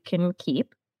like, you can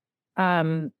keep.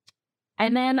 And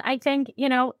then I think,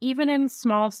 even in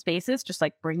small spaces, just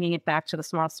like bringing it back to the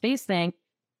small space thing,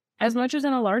 as much as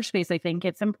in a large space, I think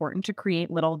it's important to create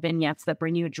little vignettes that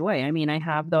bring you joy. I mean, I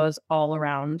have those all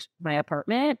around my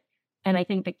apartment. And I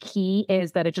think the key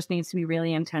is that it just needs to be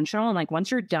really intentional. And like, once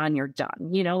you're done,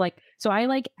 so I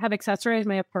like have accessorized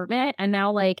my apartment and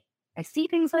now like I see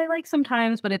things that I like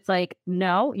sometimes, but it's like,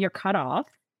 no, you're cut off.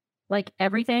 Like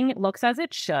everything looks as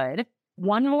it should.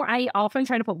 I often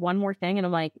try to put one more thing and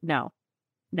I'm like, no,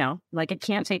 like it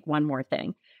can't take one more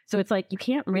thing. So it's like, you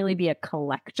can't really be a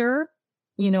collector.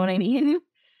 You know what I mean?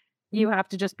 You have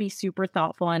to just be super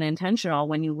thoughtful and intentional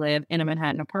when you live in a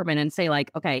Manhattan apartment and say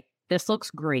like, okay, this looks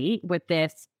great with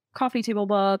this coffee table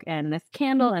book and this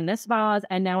candle and this vase.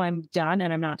 And now I'm done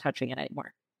and I'm not touching it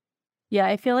anymore. Yeah.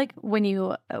 I feel like when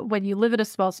you live in a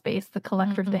small space, the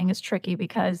collector thing is tricky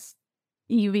because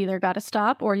you've either got to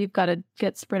stop or you've got to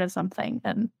get rid of something.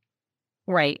 And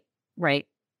Right.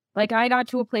 Like I got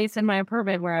to a place in my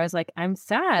apartment where I was like, I'm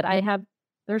sad.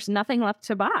 There's nothing left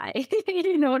to buy.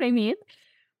 You know what I mean?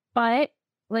 But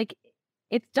like,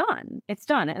 it's done. It's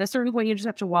done. At a certain point, you just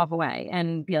have to walk away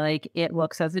and be like, it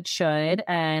looks as it should.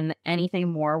 And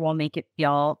anything more will make it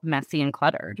feel messy and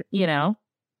cluttered, Yeah.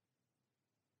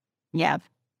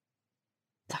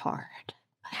 It's hard.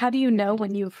 how do you know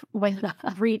when you've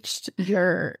reached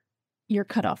your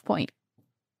cutoff point?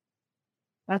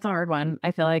 That's a hard one.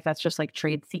 I feel like that's just like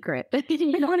trade secret.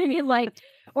 You know what I mean? Like,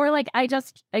 or like, I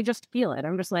just feel it.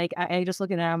 I'm just like, I just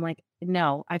look at it. I'm like,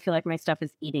 no, I feel like my stuff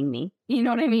is eating me. You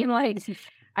know what I mean? Like,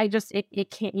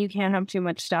 you can't have too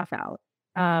much stuff out.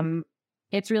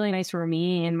 It's really nice for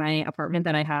me in my apartment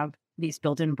that I have these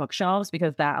built-in bookshelves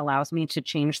because that allows me to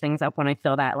change things up when I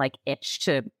feel that like itch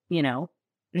to,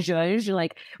 judge.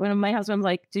 Like when my husband's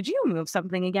like, did you move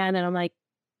something again? And I'm like,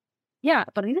 yeah,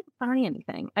 but I didn't buy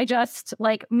anything. I just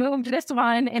like moved this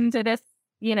one into this,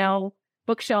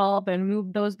 bookshelf and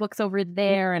moved those books over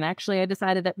there. And actually I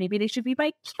decided that maybe they should be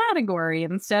by category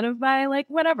instead of by like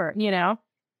whatever,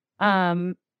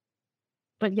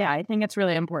 But yeah, I think it's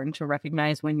really important to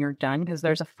recognize when you're done because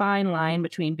there's a fine line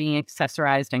between being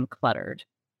accessorized and cluttered.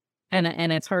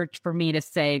 And it's hard for me to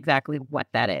say exactly what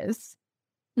that is.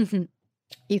 Mm-hmm.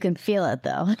 You can feel it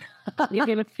though. You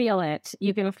can feel it.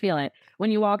 You can feel it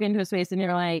when you walk into a space and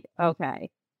you're like, okay,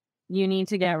 you need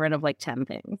to get rid of like 10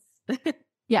 things.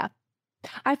 Yeah.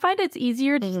 I find it's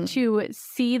easier to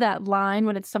see that line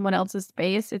when it's someone else's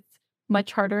space. It's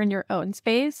much harder in your own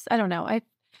space. I don't know. I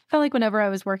felt like whenever I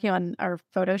was working on our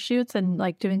photo shoots and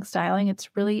like doing styling, it's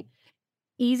really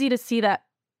easy to see that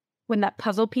when that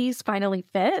puzzle piece finally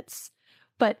fits.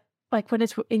 But like when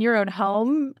it's in your own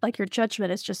home, like your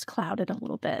judgment is just clouded a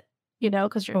little bit, you know,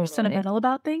 because you're sentimental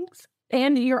about things.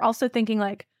 And you're also thinking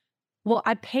like, well,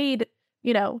 I paid,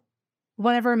 you know,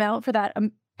 whatever amount for that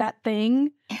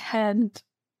thing. And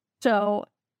so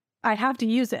I have to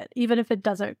use it. Even if it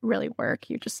doesn't really work,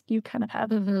 you kind of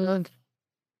have.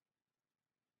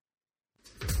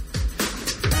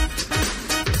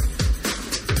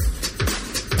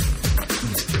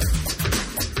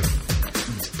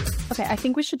 Okay, I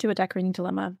think we should do a decorating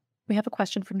dilemma. We have a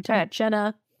question from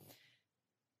Jenna.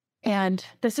 And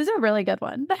this is a really good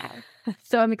one.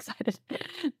 So I'm excited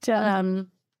to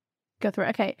go through it.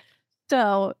 Okay.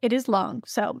 So it is long.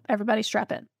 So everybody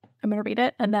strap in. I'm going to read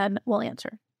it and then we'll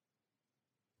answer.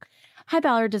 Hi,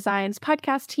 Ballard Designs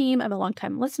podcast team. I'm a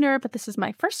longtime listener, but this is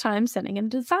my first time sending in a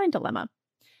design dilemma.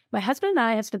 My husband and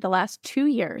I have spent the last 2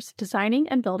 years designing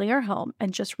and building our home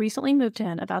and just recently moved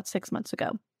in about 6 months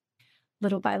ago.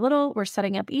 Little by little, we're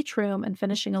setting up each room and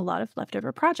finishing a lot of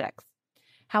leftover projects.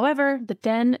 However, the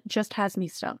den just has me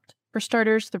stumped. For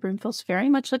starters, the room feels very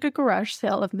much like a garage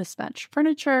sale of mismatched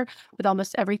furniture with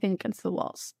almost everything against the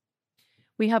walls.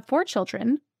 We have 4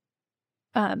 children,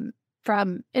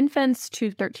 from infants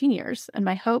to 13 years, and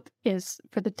my hope is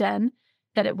for the den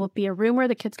that it will be a room where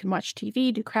the kids can watch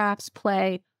TV, do crafts,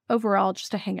 play, overall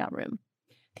just a hangout room.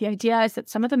 The idea is that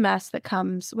some of the mess that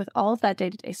comes with all of that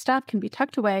day-to-day stuff can be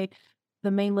tucked away.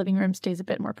 The main living room stays a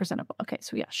bit more presentable. Okay,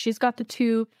 so yeah, she's got the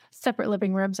 2 separate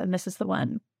living rooms, and this is the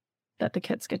one that the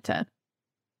kids get to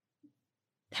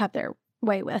have their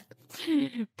way with.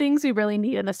 Things we really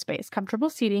need in this space: comfortable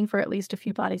seating for at least a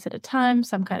few bodies at a time,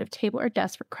 some kind of table or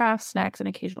desk for crafts, snacks, and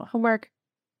occasional homework.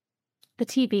 The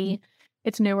TV,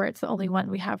 it's newer. It's the only one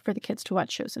we have for the kids to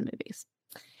watch shows and movies.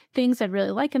 Things I'd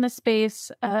really like in this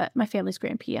space: my family's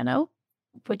grand piano,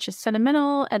 which is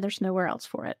sentimental, and there's nowhere else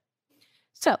for it.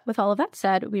 So, with all of that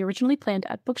said, we originally planned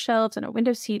to add bookshelves and a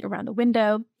window seat around the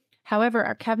window. However,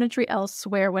 our cabinetry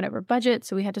elsewhere went over budget,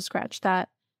 so we had to scratch that.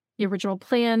 The original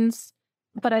plans,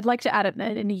 but I'd like to add it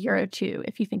in a year or 2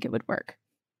 if you think it would work.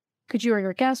 Could you or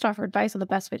your guest offer advice on the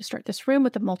best way to start this room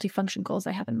with the multifunction goals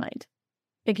I have in mind?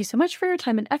 Thank you so much for your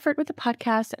time and effort with the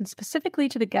podcast, and specifically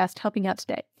to the guest helping out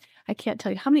today. I can't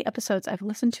tell you how many episodes I've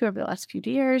listened to over the last few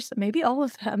years, maybe all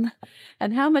of them,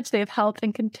 and how much they have helped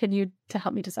and continued to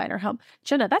help me design our home.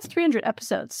 Jenna, that's 300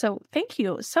 episodes, so thank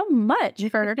you so much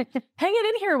for hanging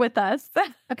in here with us.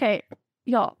 Okay,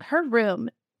 y'all, her room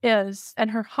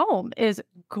and her home is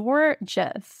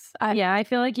gorgeous. I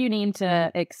feel like you need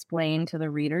to explain to the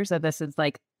readers that this is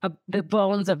like the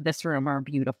bones of this room are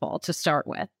beautiful to start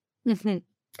with. Mm-hmm.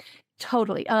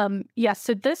 Totally. Yes.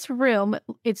 So this room,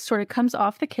 it sort of comes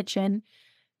off the kitchen.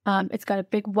 It's got a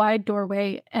big wide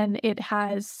doorway, and it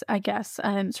has, I guess,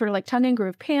 sort of like tongue and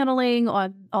groove paneling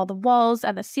on all the walls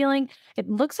and the ceiling. It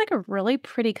looks like a really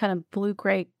pretty kind of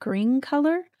blue-gray green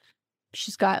color.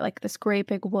 She's got like this great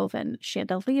big woven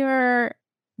chandelier.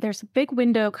 There's a big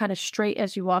window kind of straight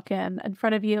as you walk in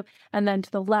front of you. And then to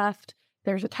the left,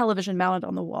 there's a television mounted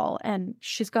on the wall. And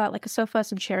she's got like a sofa,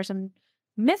 some chairs, and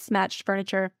mismatched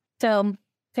furniture. So,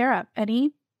 Sarah,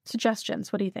 any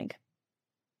suggestions? What do you think?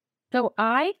 So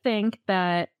I think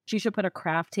that she should put a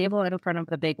craft table in front of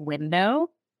the big window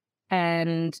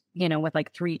and, with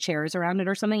like 3 chairs around it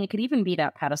or something. It could even be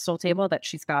that pedestal table that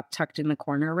she's got tucked in the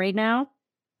corner right now.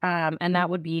 And that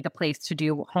would be the place to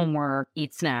do homework,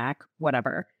 eat snack,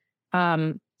 whatever.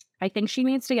 I think she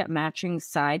needs to get matching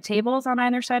side tables on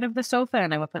either side of the sofa,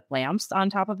 and I would put lamps on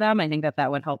top of them. I think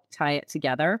that would help tie it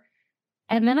together.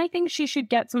 And then I think she should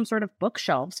get some sort of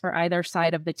bookshelves for either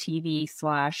side of the TV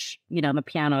 / the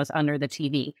pianos under the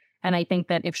TV. And I think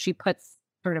that if she puts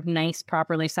sort of nice,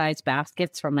 properly sized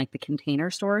baskets from like the Container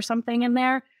Store or something in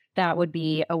there, that would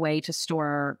be a way to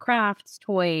store crafts,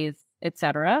 toys,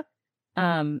 etc.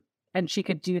 And she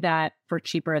could do that for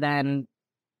cheaper than,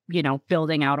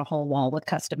 building out a whole wall with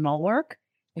custom millwork.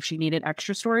 If she needed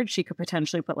extra storage, she could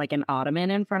potentially put like an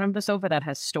ottoman in front of the sofa that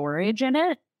has storage in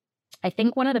it. I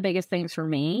think one of the biggest things for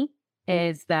me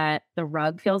is that the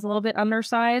rug feels a little bit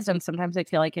undersized. And sometimes I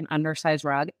feel like an undersized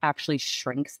rug actually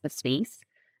shrinks the space,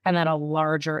 and that a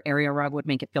larger area rug would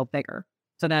make it feel bigger.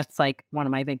 So that's like one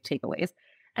of my big takeaways.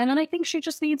 And then I think she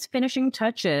just needs finishing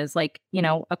touches, like,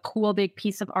 a cool big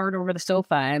piece of art over the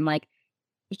sofa, and like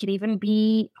it could even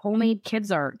be homemade kids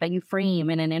art that you frame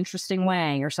in an interesting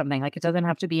way or something. Like, it doesn't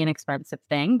have to be an expensive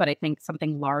thing, but I think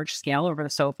something large scale over the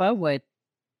sofa would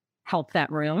help that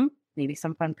room. Maybe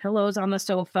some fun pillows on the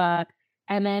sofa.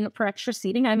 And then for extra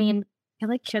seating, I mean, I feel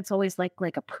like kids always like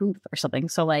a poop or something.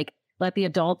 So like, let the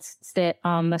adults sit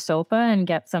on the sofa and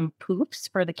get some poops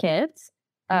for the kids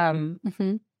to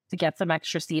get some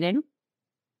extra seating.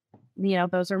 You know,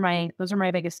 those are my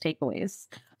biggest takeaways.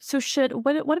 So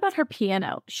what about her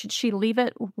piano? Should she leave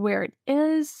it where it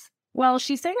is? Well,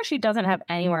 she's saying she doesn't have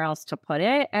anywhere else to put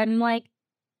it, and like,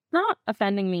 not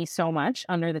offending me so much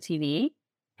under the TV.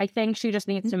 I think she just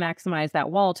needs to maximize that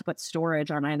wall to put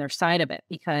storage on either side of it,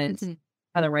 because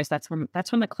otherwise that's when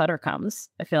the clutter comes.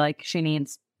 I feel like she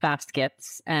needs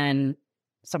baskets and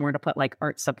somewhere to put like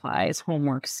art supplies,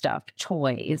 homework stuff,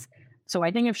 toys. So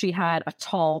I think if she had a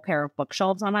tall pair of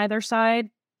bookshelves on either side,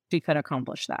 she could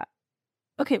accomplish that.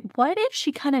 Okay, what if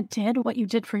she kind of did what you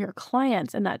did for your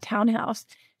clients in that townhouse?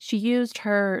 She used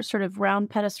her sort of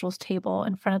round pedestals table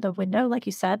in front of the window, like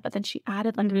you said, but then she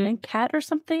added like a banquette or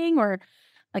something, or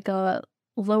like a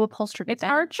low upholstered It's bench.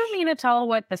 hard for me to tell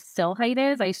what the sill height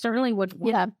is. I certainly would,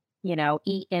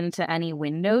 eat into any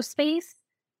window space.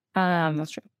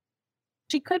 That's true.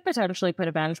 She could potentially put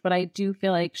a bench, but I do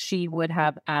feel like she would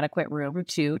have adequate room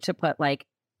to put like,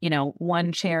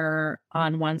 one chair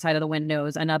on one side of the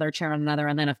windows, another chair on another,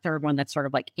 and then a third one that's sort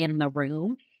of like in the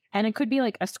room. And it could be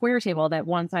like a square table that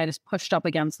one side is pushed up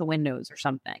against the windows or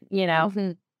something, Yeah.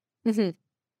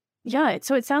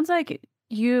 So it sounds like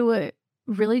you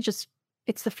really just,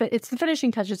 it's the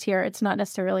finishing touches here. It's not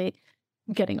necessarily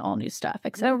getting all new stuff.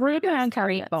 Except we're going to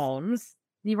create bones.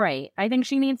 You're right. I think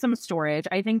she needs some storage.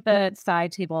 I think the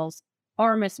side tables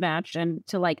are mismatched. And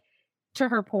to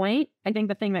her point, I think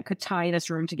the thing that could tie this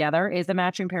room together is a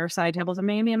matching pair of side tables and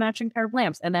maybe a matching pair of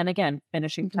lamps. And then again,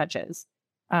 finishing touches.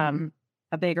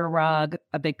 A bigger rug,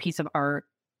 a big piece of art,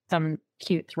 some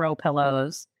cute throw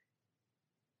pillows,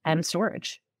 and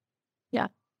storage. Yeah.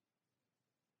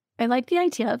 I like the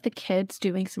idea of the kids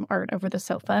doing some art over the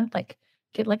sofa. Like,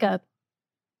 get like a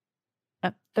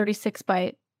 36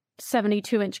 by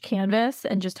 72-inch canvas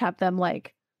and just have them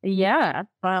like,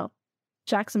 wow,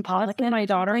 Jackson Pollock. And my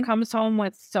daughter comes home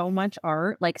with so much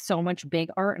art, like so much big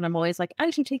art. And I'm always like, I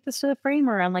should take this to the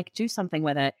framer and like do something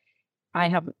with it. I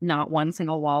have not one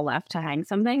single wall left to hang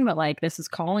something, but like this is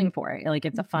calling for it. Like,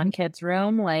 it's a fun kids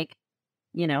room, like,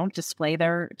 display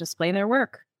their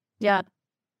work. Yeah.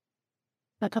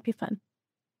 That'll be fun.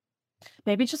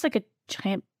 Maybe just like a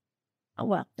giant, oh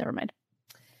well, never mind.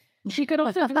 She could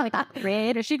also do like a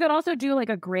grid. She could also do like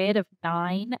a grid of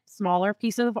 9 smaller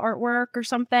pieces of artwork or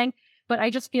something. But I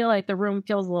just feel like the room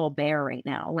feels a little bare right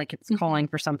now. Like it's calling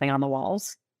for something on the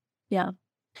walls. Yeah.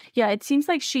 Yeah. It seems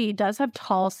like she does have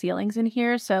tall ceilings in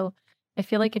here. So I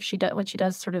feel like when she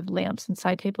does sort of lamps and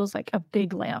side tables, like a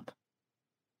big lamp.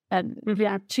 And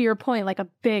yeah, to your point, like a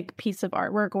big piece of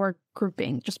artwork or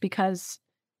grouping, just because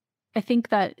I think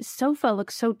that sofa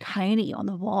looks so tiny on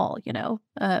the wall,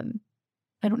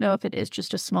 I don't know if it is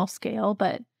just a small scale,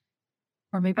 but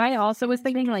or maybe I also was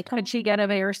thinking like, could she get a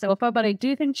bigger sofa? But I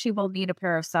do think she will need a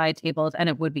pair of side tables, and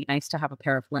it would be nice to have a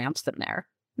pair of lamps in there.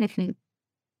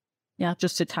 Yeah,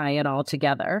 just to tie it all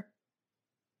together.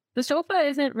 The sofa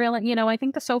isn't really, I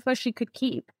think the sofa she could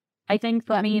keep. I think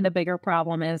for me, the bigger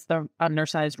problem is the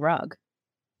undersized rug.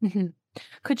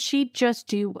 Could she just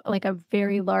do like a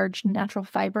very large natural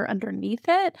fiber underneath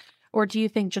it? Or do you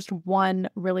think just one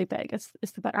really big is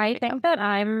the better? I think that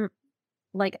I'm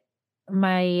like,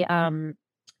 my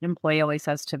employee always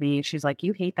says to me, she's like,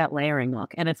 you hate that layering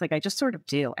look. And it's like, I just sort of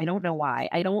do. I don't know why.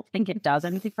 I don't think it does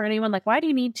anything for anyone. Like, why do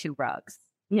you need 2 rugs?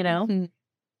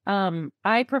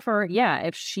 I prefer,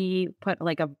 if she put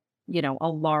like a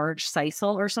large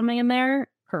sisal or something in there,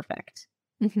 perfect.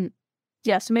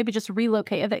 Yeah, so maybe just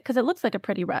relocate it because it looks like a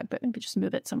pretty rug, but maybe just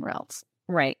move it somewhere else.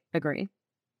 Right, agree.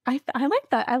 I like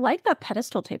that. I like that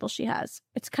pedestal table she has.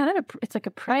 It's kind of it's like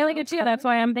a I like it too. That's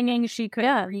why I'm thinking she could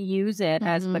reuse it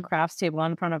as the crafts table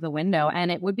in front of the window,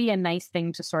 and it would be a nice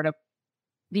thing to sort of,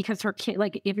 because her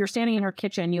like if you're standing in her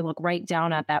kitchen, you look right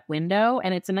down at that window,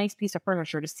 and it's a nice piece of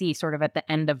furniture to see sort of at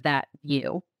the end of that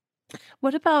view.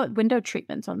 What about window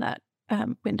treatments on that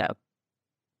window?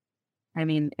 I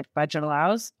mean, if budget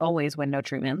allows, always window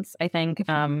treatments. I think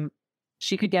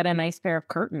she could get a nice pair of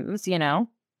curtains,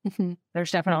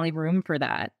 There's definitely room for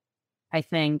that. I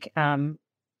think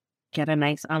get a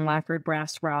nice unlacquered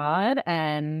brass rod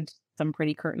and some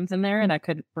pretty curtains in there. And that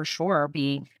could for sure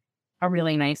be a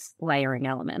really nice layering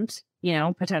element,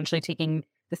 potentially taking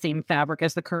the same fabric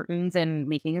as the curtains and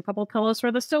making a couple pillows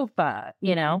for the sofa,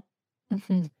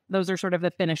 Mhm. Those are sort of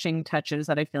the finishing touches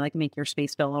that I feel like make your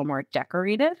space feel a little more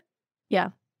decorated. Yeah.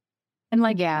 And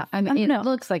like, Yeah, I I mean, don't it know.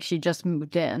 looks like she just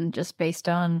moved in just based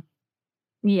on.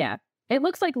 Yeah. It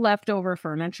looks like leftover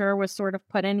furniture was sort of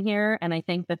put in here. And I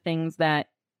think the things that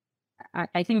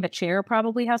I think the chair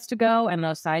probably has to go and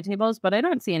those side tables, but I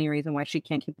don't see any reason why she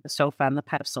can't keep the sofa and the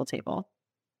pedestal table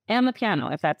and the piano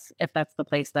if that's the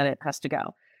place that it has to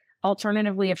go.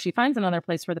 Alternatively, if she finds another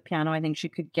place for the piano, I think she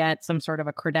could get some sort of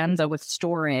a credenza with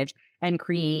storage and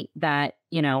create that,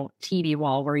 TV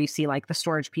wall where you see like the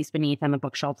storage piece beneath and the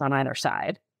bookshelves on either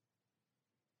side.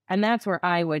 And that's where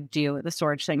I would do the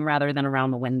storage thing rather than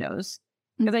around the windows.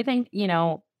 Because I think,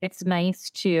 it's nice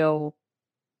to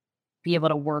be able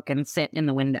to work and sit in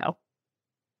the window.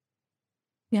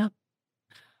 Yeah.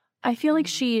 I feel like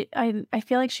I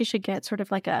feel like she should get sort of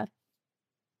like a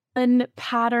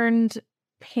unpatterned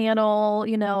panel,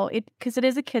 because it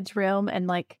is a kid's room, and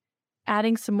like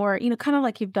adding some more, kind of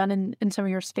like you've done in some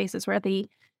of your spaces where the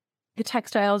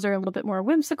textiles are a little bit more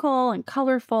whimsical and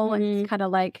colorful and kind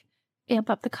of like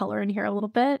amp up the color in here a little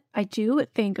bit. I do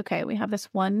think, okay, we have this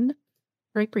one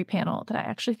drapery panel that I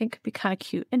actually think could be kind of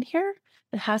cute in here.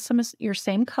 It has some of your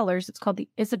same colors. It's called the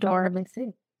Isidore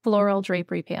Floral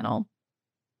Drapery Panel.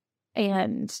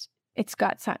 And it's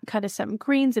got kind of some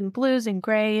greens and blues and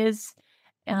grays.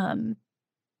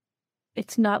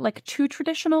 It's not like too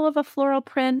traditional of a floral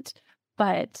print,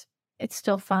 but it's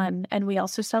still fun. And we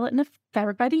also sell it in a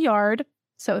fabric by the yard.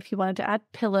 So if you wanted to add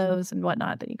pillows and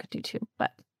whatnot, then you could do too.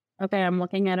 But okay, I'm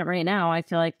looking at it right now. I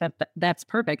feel like that's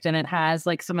perfect. And it has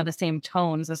like some of the same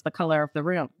tones as the color of the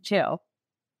room too.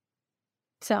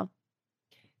 So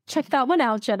check that one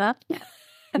out, Jenna.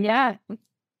 Yeah.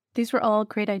 These were all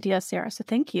great ideas, Sarah. So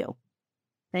thank you.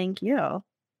 Thank you.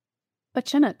 But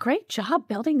Jenna, great job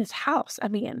building this house. I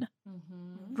mean,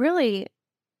 really,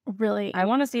 really. I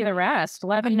want to see the rest.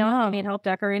 Let me know if you need help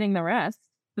decorating the rest.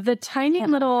 The tiny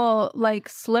little like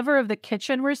sliver of the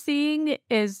kitchen we're seeing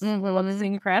is looks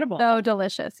incredible. So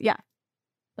delicious. Yeah.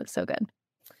 Looks so good.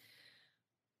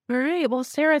 All right. Well,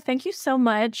 Sarah, thank you so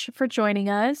much for joining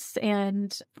us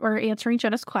and for answering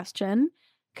Jenna's question.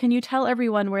 Can you tell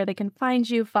everyone where they can find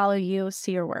you, follow you,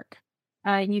 see your work?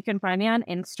 You can find me on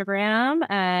Instagram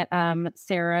at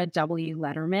Sarah W.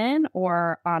 Lederman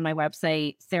or on my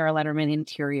website,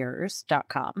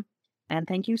 sarahlettermaninteriors.com. And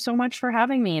thank you so much for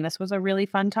having me. This was a really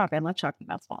fun talk. I love talking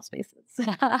about small spaces.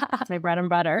 It's my bread and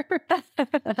butter.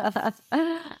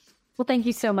 Well, thank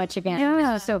you so much again. Yeah, this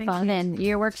was so fun, and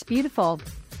your work's beautiful.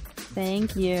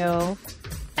 Thank you.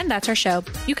 And that's our show.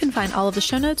 You can find all of the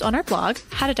show notes on our blog,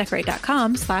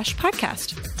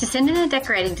 howtodecorate.com/podcast. To send in a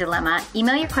decorating dilemma,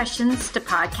 email your questions to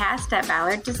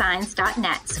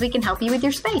podcast@ballarddesigns.net so we can help you with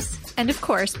your space. And of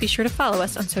course, be sure to follow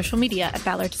us on social media at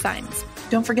Ballard Designs.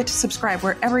 Don't forget to subscribe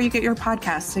wherever you get your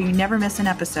podcasts so you never miss an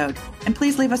episode. And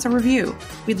please leave us a review.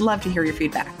 We'd love to hear your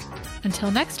feedback. Until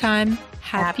next time,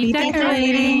 happy Happy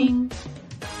decorating. decorating.